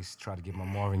my voice, try to get my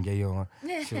Marvin Gaye on,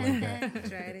 shit like that.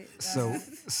 Tried it.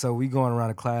 So we going around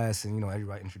the class, and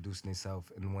everybody introducing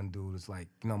themselves, and one dude was like,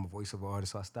 I'm a voiceover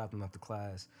artist, so I stopped him after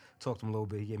class, talked to him a little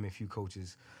bit. He gave me a few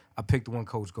coaches. I picked one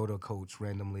coach, go to a coach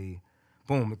randomly.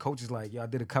 Boom, the coach is like, I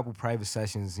did a couple private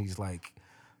sessions. He's like,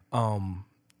 I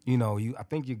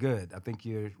think you're good. I think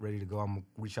you're ready to go. I'm gonna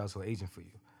reach out to an agent for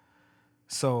you.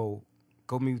 So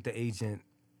go meet with the agent.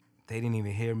 They didn't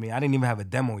even hear me. I didn't even have a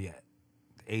demo yet.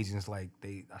 The agent's like,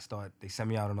 they sent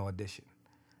me out an audition.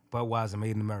 Budweiser,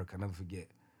 Made in America, I'll never forget.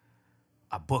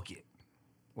 I book it.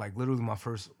 Like, literally my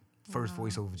first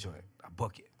voiceover joint. I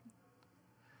book it.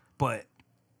 But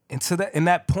to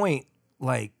that point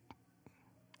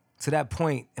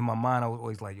in my mind, I was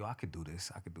always like, yo, I could do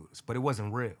this. But it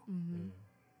wasn't real.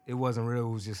 It wasn't real.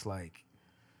 It was just like,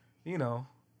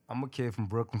 I'm a kid from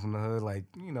Brooklyn, from the hood. Like,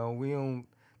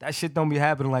 that shit don't be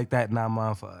happening like that in our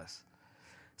mind for us.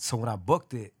 So when I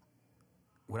booked it,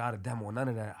 without a demo or none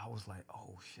of that, I was like,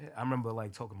 oh shit. I remember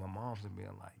like talking to my moms and being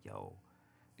like, yo,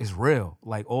 it's real.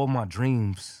 Like, all my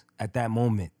dreams at that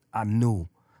moment, I knew,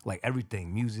 like,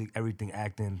 everything, music, everything,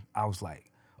 acting. I was like,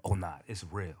 oh nah, it's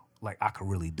real. Like, I could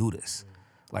really do this.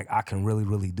 Like, I can really,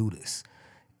 really do this.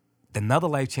 Another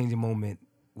life-changing moment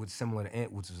was similar to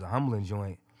Ant, which was a humbling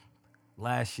joint.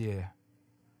 Last year,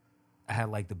 I had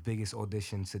like the biggest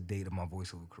audition to date of my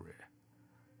voiceover career.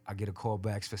 I get a call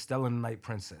back for Stella and the Night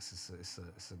Princess. It's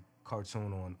a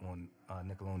cartoon on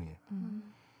Nickelodeon.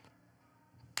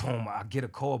 Boom, I get a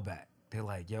call back. They're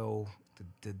like, yo,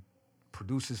 the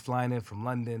producers flying in from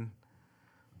London.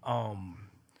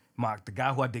 The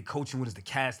guy who I did coaching with is the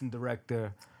casting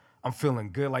director. I'm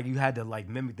feeling good. Like you had to like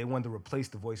mimic. They wanted to replace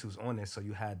the voice who was on there, so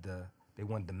they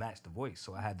wanted to match the voice.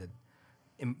 So I had to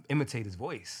imitate his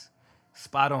voice,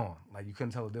 spot on. Like you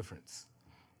couldn't tell the difference.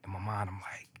 In my mind, I'm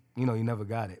like, you never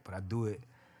got it, but I do it.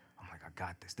 I'm like, I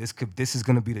got this. This is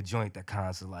gonna be the joint that kind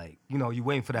of like, you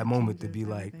waiting for that moment to be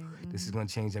like, this is gonna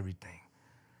change everything.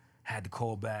 Had to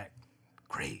call back.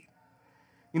 Great.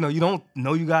 You don't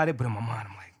know you got it, but in my mind,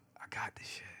 I'm like, I got this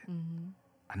shit.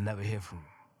 I never hear from him.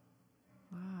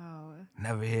 Wow.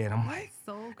 Never hear it. I'm like,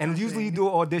 So and usually crushing. you do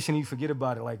an audition and you forget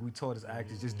about it. Like we taught as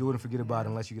actors, just do it and forget about it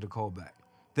unless you get a call back.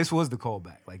 This was the call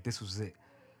back. Like this was it.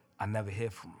 I never hear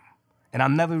from him. And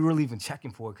I'm never really even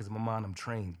checking for it because in my mind I'm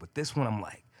trained. But this one I'm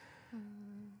like,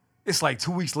 it's like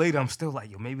 2 weeks later, I'm still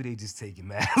like, yo, maybe they just taking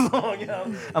mad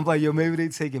long, I'm like, yo, maybe they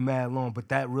taking mad long. But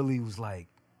that really was like,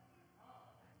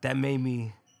 that made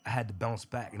me, I had to bounce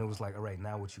back. And it was like, all right,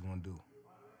 now what you gonna do?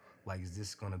 Like, is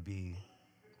this gonna be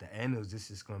the end, or is this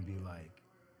just gonna be like,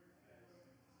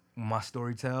 when my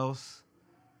story tells,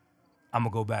 I'm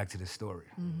gonna go back to the story.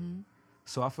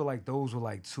 So I feel like those were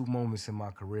like 2 moments in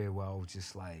my career where I was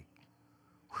just like,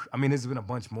 I mean, there's been a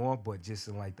bunch more, but just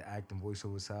in like the acting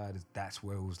voiceover side, that's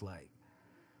where it was like,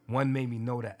 one made me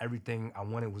know that everything I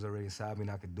wanted was already inside me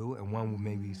and I could do it, and one would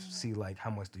make me see like, how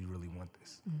much do you really want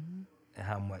this? And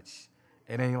how much,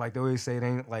 it ain't like they always say, it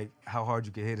ain't like how hard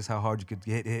you can hit, it's how hard you could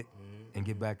get hit and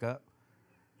get back up.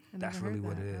 That's really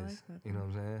what it is. Like that. You know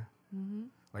what I'm saying?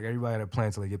 Like everybody had a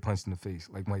plan till they get punched in the face,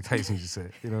 like Mike Tyson just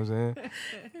said. You know what I'm saying?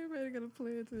 Everybody got a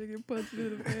plan till they get punched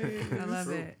in the face. I love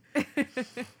it.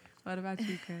 What about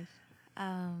you, Krish?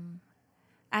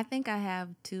 I think I have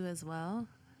 2 as well.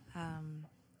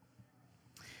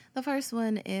 The first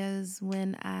one is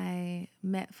when I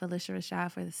met Phylicia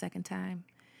Rashad for the second time.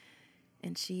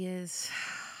 And she is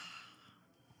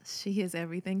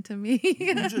everything to me.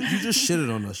 You just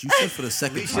shitted on us. You said for the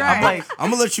second time. Right.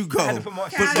 I'm gonna let you go. But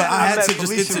I had to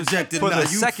just interject it. For Now, the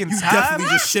you second you time? definitely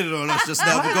just shitted on us just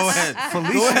now. But go ahead.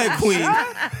 Go ahead, Queen.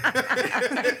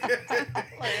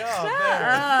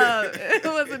 It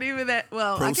wasn't even that.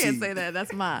 Well, I Proceed. can't say that.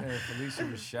 That's mine. Yeah, Phylicia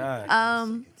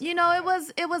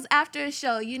Rashad. It was after a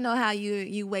show. You know how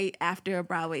you wait after a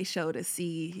Broadway show to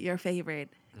see your favorite,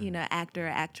 actor or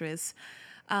actress.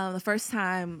 The first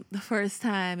time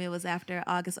it was after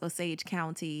August Osage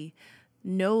County.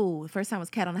 No, the first time was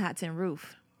Cat on the Hot Tin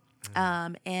Roof.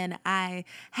 And I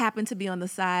happened to be on the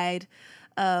side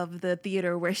of the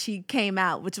theater where she came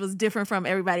out, which was different from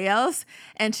everybody else.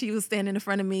 And she was standing in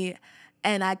front of me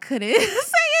and I couldn't say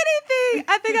anything.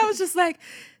 I think I was just like,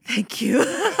 thank you.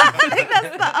 I think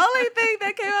that's the only thing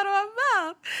that came out of my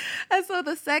mouth. And so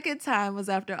the second time was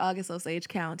after August Osage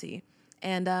County.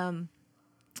 And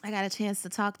I got a chance to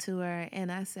talk to her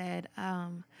and I said,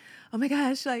 oh my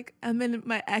gosh, like I'm in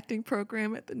my acting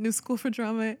program at the New School for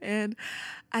Drama and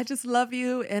I just love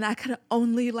you and I could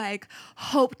only like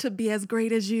hope to be as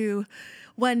great as you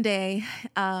one day.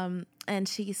 And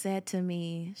she said to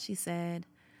me,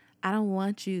 I don't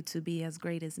want you to be as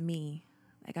great as me.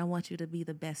 Like I want you to be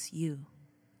the best you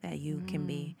that you can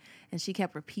be. And she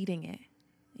kept repeating it.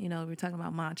 We were talking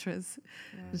about mantras.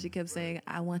 Yeah. And she kept saying,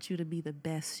 I want you to be the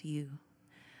best you.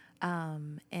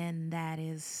 And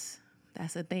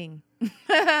that's a thing.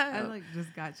 I like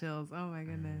just got chills. Oh my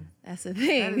goodness. That's a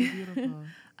thing. That is beautiful.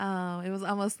 It was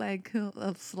almost like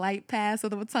a slight pass of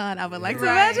the baton. I would like to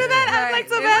Right, imagine that. I would like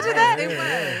to imagine that.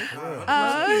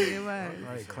 It was.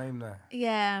 Right, claim that.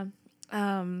 Yeah.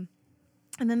 And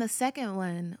then the second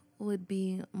one would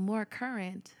be more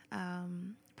current.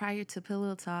 Prior to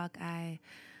Pillow Talk, I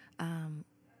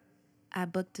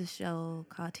booked a show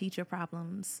called Teacher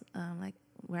Problems,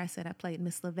 where I said I played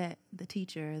Miss Levette, the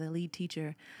teacher, the lead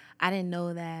teacher. I didn't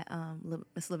know that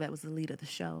Miss Levette was the lead of the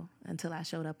show until I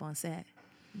showed up on set.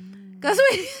 Because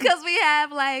we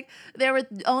have there were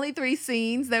only 3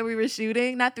 scenes that we were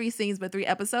shooting, not 3 scenes, but 3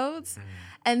 episodes.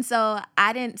 And so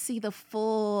I didn't see the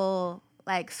full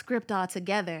script all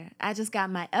together. I just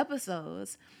got my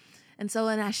episodes. And so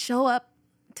when I show up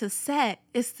to set,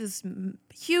 it's this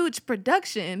huge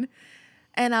production.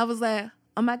 And I was like,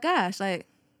 oh my gosh,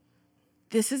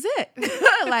 this is it.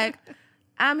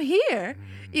 I'm here.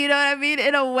 You know what I mean?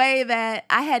 In a way that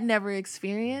I had never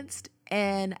experienced.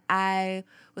 And I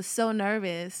was so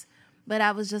nervous. But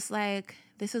I was just like,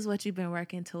 this is what you've been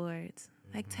working towards.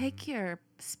 Take your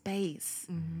space.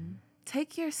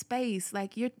 Take your space.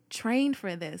 You're trained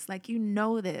for this. You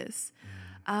know this.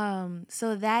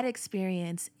 So that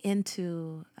experience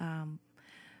into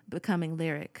becoming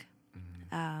Lyric.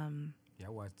 Yeah, I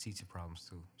watch teacher problems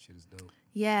too. Shit is dope.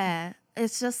 Yeah,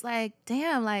 it's just like,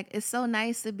 damn, like it's so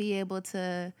nice to be able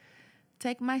to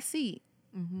take my seat,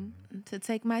 to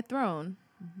take my throne,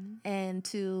 and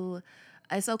to,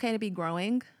 it's okay to be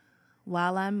growing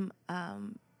while I'm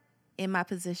in my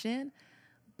position,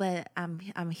 but I'm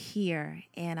here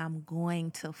and I'm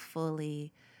going to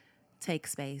fully take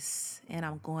space and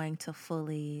I'm going to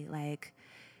fully like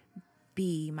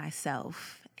be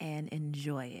myself and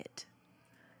enjoy it.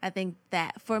 I think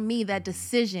that for me, that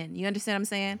decision, you understand what I'm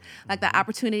saying? Like the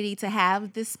opportunity to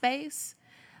have this space,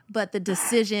 but the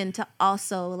decision to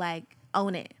also like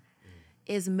own it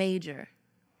is major.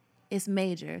 It's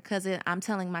major because I'm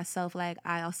telling myself like,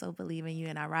 I also believe in you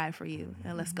and I ride for you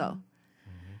and let's go.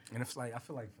 And it's like, I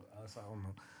feel like for us, I don't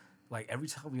know, like every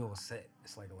time we on set,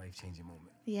 it's like a life-changing moment.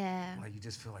 Yeah. Like you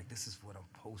just feel like this is what I'm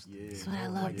supposed to do. That's what I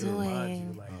love Like, it reminds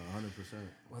doing. you, like, 100%.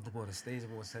 whether on the stage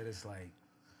or on set, it's like,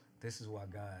 this is why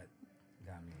God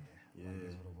got me here. Like, Yeah. this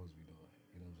is what I'm supposed to be doing.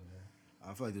 You know what I'm saying?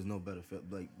 I feel like there's no better fit.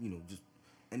 Like, just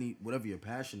whatever your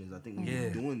passion is, I think when Yeah.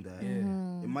 you're doing that,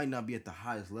 Yeah. it might not be at the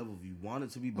highest level you want it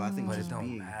to be, but I think But it just don't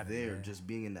being matter, there, man. just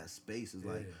being in that space is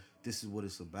like, Yeah. this is what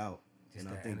it's about. Just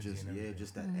And I that think energy just, and everything.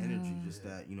 just that energy, just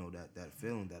that, that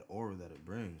feeling, that aura that it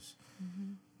brings.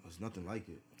 There's nothing like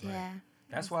it. Yeah.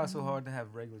 That's why it's so hard to have a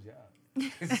regular job.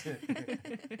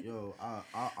 Yo,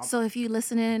 So if you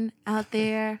listening out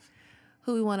there,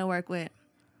 who we want to work with?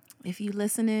 If you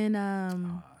listening,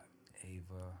 Ava.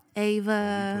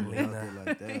 Ava. put it out there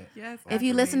like that. Yes. If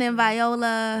you listening,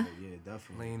 Viola. Oh, yeah,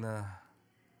 definitely. Lena.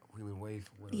 Wheeling Wave.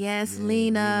 What else? Yes, Yeah,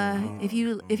 Lena.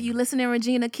 Lena. If you listening,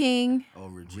 Regina King, Oh,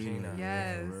 Regina. Regina.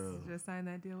 Yes. For real. Just signed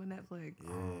that deal with Netflix.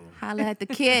 Yeah. holla at the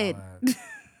kid.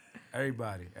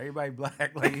 Everybody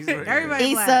black. Like he's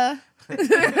Everybody Issa.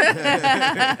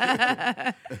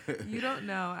 You don't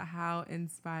know how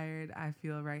inspired I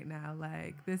feel right now.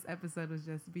 Like this episode was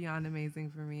just beyond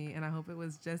amazing for me, and I hope it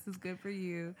was just as good for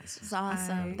you. It's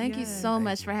awesome. I- Thank you yes. so Thank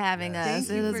much you. for having Yes. us.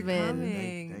 Thank you It has for been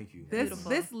coming. Thank you. This Beautiful.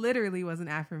 this literally was an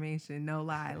affirmation, no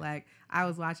lie. Like I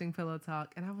was watching Pillow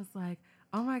Talk, and I was like,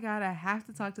 oh my God, I have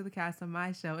to talk to the cast on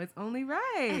my show. It's only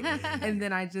right. And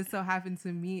then I just so happened to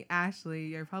meet Ashley,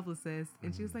 your publicist,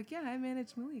 and she was like, yeah, I manage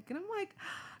Malik. And I'm like,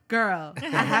 girl, I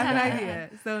have an idea.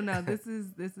 So no, this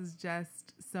is just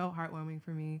so heartwarming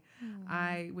for me.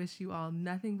 I wish you all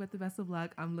nothing but the best of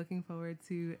luck. I'm looking forward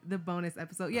to the bonus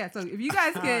episode. Yeah, so if you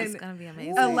guys Oh, it's can gonna be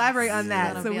amazing. elaborate on It's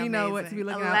that gonna so be we know what to be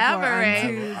amazing. looking out for on Elaborate.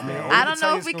 Tuesday. I don't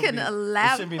know if we can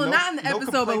elaborate. Well, not in the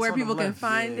episode, but where people can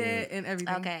find Yeah. it and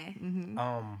everything. Okay.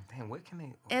 Damn, what can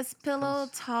they? It's Pillow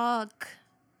Talk.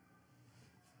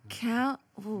 Count.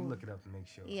 You Ooh. look it up to make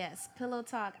sure. Yes, Pillow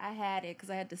Talk. I had it because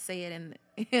I had to say it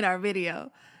in our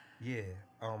video. Yeah.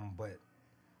 But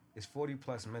it's 40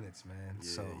 plus minutes, man.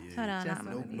 So Hold on. Just I'm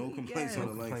so gonna- No complaints Yes.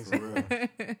 on the length, No for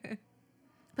real.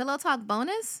 Pillow Talk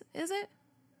bonus, is it?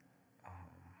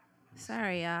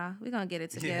 Sorry, y'all. We're going to get it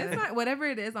It's together. not, whatever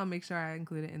it is, I'll make sure I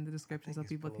include it in the description I so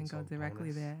think it's people can go Pillow Talk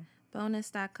directly bonus. there.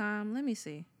 Bonus.com. Let me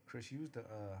see. Chris, use the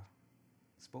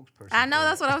spokesperson. I know for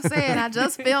that's it. what I'm saying. I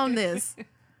just filmed this.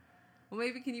 Well,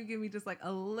 maybe can you give me just like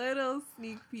a little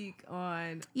sneak peek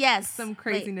on Yes. some Wait.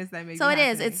 craziness that may So be it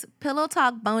is. happening? It's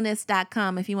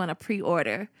pillowtalkbonus.com if you want to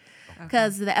pre-order.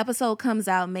 Because the episode comes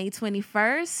out May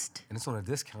 21st. And it's on a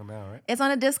discount now, right? It's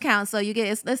on a discount, so you get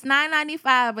it's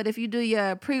 $9.95. But if you do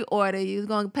your pre-order, you're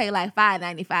gonna pay like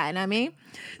 $5.95. You know what I mean?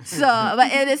 So,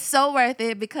 but it is so worth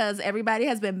it because everybody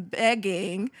has been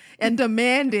begging and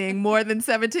demanding more than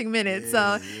 17 minutes.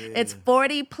 Yeah, so yeah. it's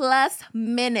 40 plus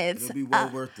minutes. It'll be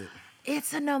well worth it.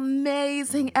 It's an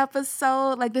amazing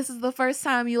episode. Like this is the first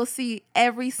time you'll see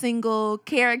every single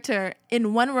character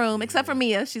in one room, except for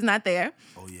Mia. She's not there.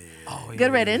 Oh yeah. Oh, yeah.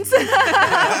 Good riddance. But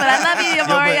I love you,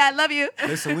 Amari. I love you.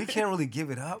 Listen, we can't really give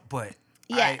it up, but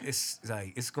Yeah. it's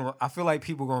like it's going. I feel like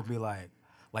people gonna be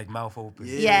like mouth open.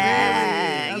 Yeah,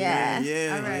 Really? yeah. Okay.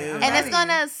 Yeah, All right, yeah. I'm And it's ready.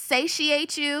 gonna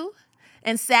satiate you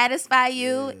and satisfy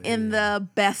you in the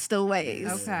best of ways.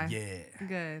 Okay. Yeah.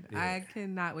 Good. Yeah. I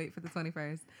cannot wait for the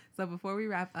 21st. So before we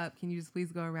wrap up, can you just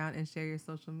please go around and share your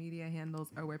social media handles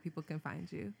or where people can find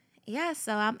you? Yeah,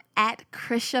 so I'm at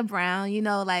Krisha Brown. You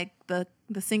know, like the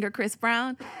singer Chris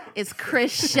Brown. It's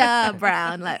Krisha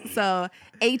Brown. Like, so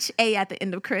HA at the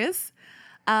end of Chris.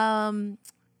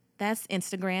 That's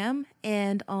Instagram.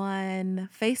 And on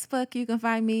Facebook, you can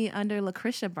find me under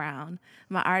LaKrisha Brown.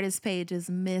 My artist page is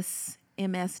Miss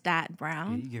MS. Yeah,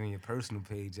 Brown. you giving your personal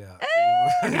page out.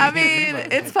 I mean,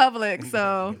 it's public,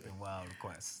 so. Wild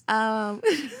requests.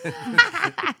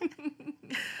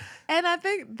 And I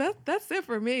think that's it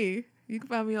for me. You can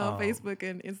find me on Oh. Facebook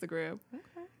and Instagram.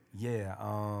 Yeah.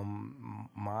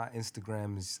 My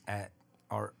Instagram is at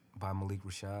Art by Malik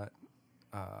Rashad.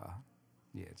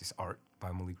 Yeah, just art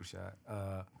by Malik Rashad.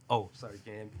 Sorry,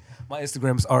 Cam. My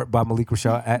Instagram is art by Malik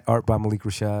Rashad, at art by Malik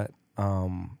Rashad.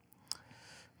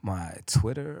 My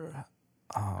Twitter,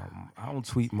 I don't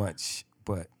tweet much,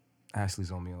 but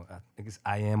Ashley's on me. I think it's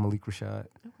I am Malik Rashad.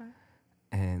 Okay.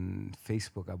 And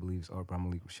Facebook, I believe, is art by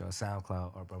Malik Rashad.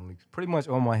 SoundCloud, art by Malik. Pretty much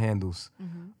all my handles,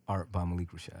 art by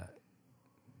Malik Rashad.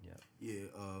 Yeah,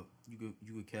 you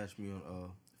could catch me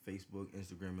on Facebook,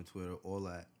 Instagram, and Twitter, all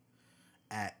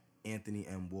at Anthony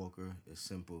M. Walker. It's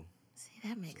simple. See,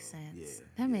 that makes sense. Yeah,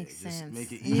 that makes just sense.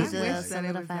 make it You easy. need I to wish that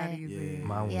it was that solidify. easy.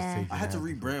 Mine was Yeah. taken I had to after.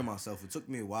 rebrand myself. It took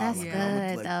me a while. That's like, Yeah.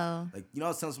 good, like, though. Like, you know, I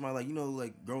was telling somebody, like, you know,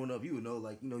 like growing up, you would know,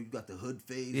 like, you know, you got the hood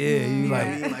phase. Yeah, you You know what I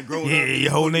like, mean? Like growing yeah, up,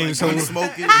 your whole name like, is so. gun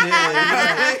smoking.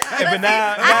 But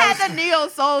now, I had the neo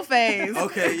soul phase.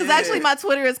 Okay, Because yeah. actually, my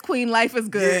Twitter is Queen Life is Yeah,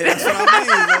 good. that's what I mean.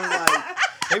 I was like,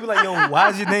 they be like, yo,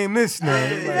 why's your name this now? They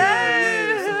be like, yeah.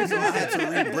 So I had to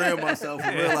rebrand myself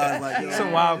and realize, like, yo,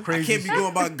 Some wild, I crazy can't be shit.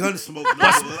 going by gun smoke. No.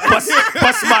 Bust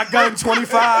my gun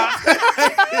 25.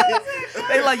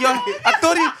 They like, yo, I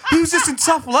thought he was just in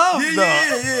tough love, though.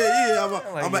 Yeah.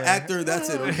 Like, I'm an yeah. actor. That's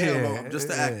it. Okay, Yeah, I'm just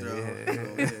an actor.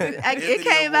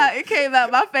 It came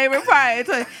out. My favorite part. It's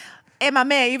like, hey, my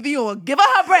man, either you gonna give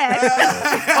her bread,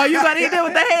 or you gonna eat it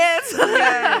with the hands.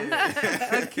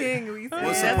 Yes. A king, we say.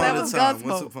 Once Yeah, upon that a was time. Gunsmoke.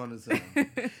 Once upon a time.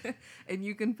 And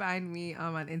you can find me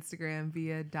on Instagram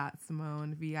via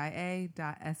 .simone,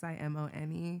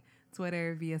 VIA.SIMONE,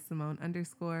 Twitter via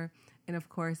Simone_. And of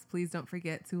course, please don't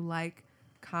forget to like,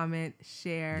 comment,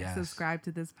 share, Yes. subscribe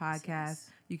to this podcast.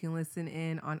 You can listen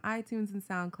in on iTunes and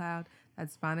SoundCloud.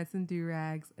 That's Bonnets and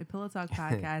Durags, a Pillow Talk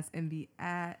podcast. And the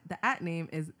at name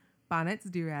is Bonnets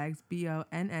Durags,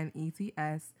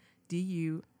 BONNETS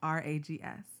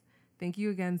DURAGS. Thank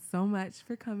you again so much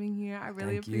for coming here. I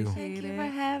really Thank you. appreciate it. Thank you for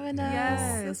having us.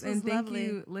 Yes, This was and thank lovely.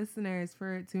 you, listeners,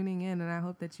 for tuning in. And I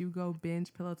hope that you go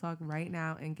binge Pillow Talk right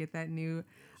now and get that new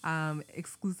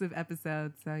exclusive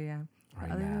episode. So, yeah. Right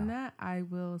Other than now. that, I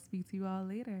will speak to you all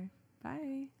later.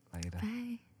 Bye. Later.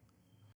 Bye.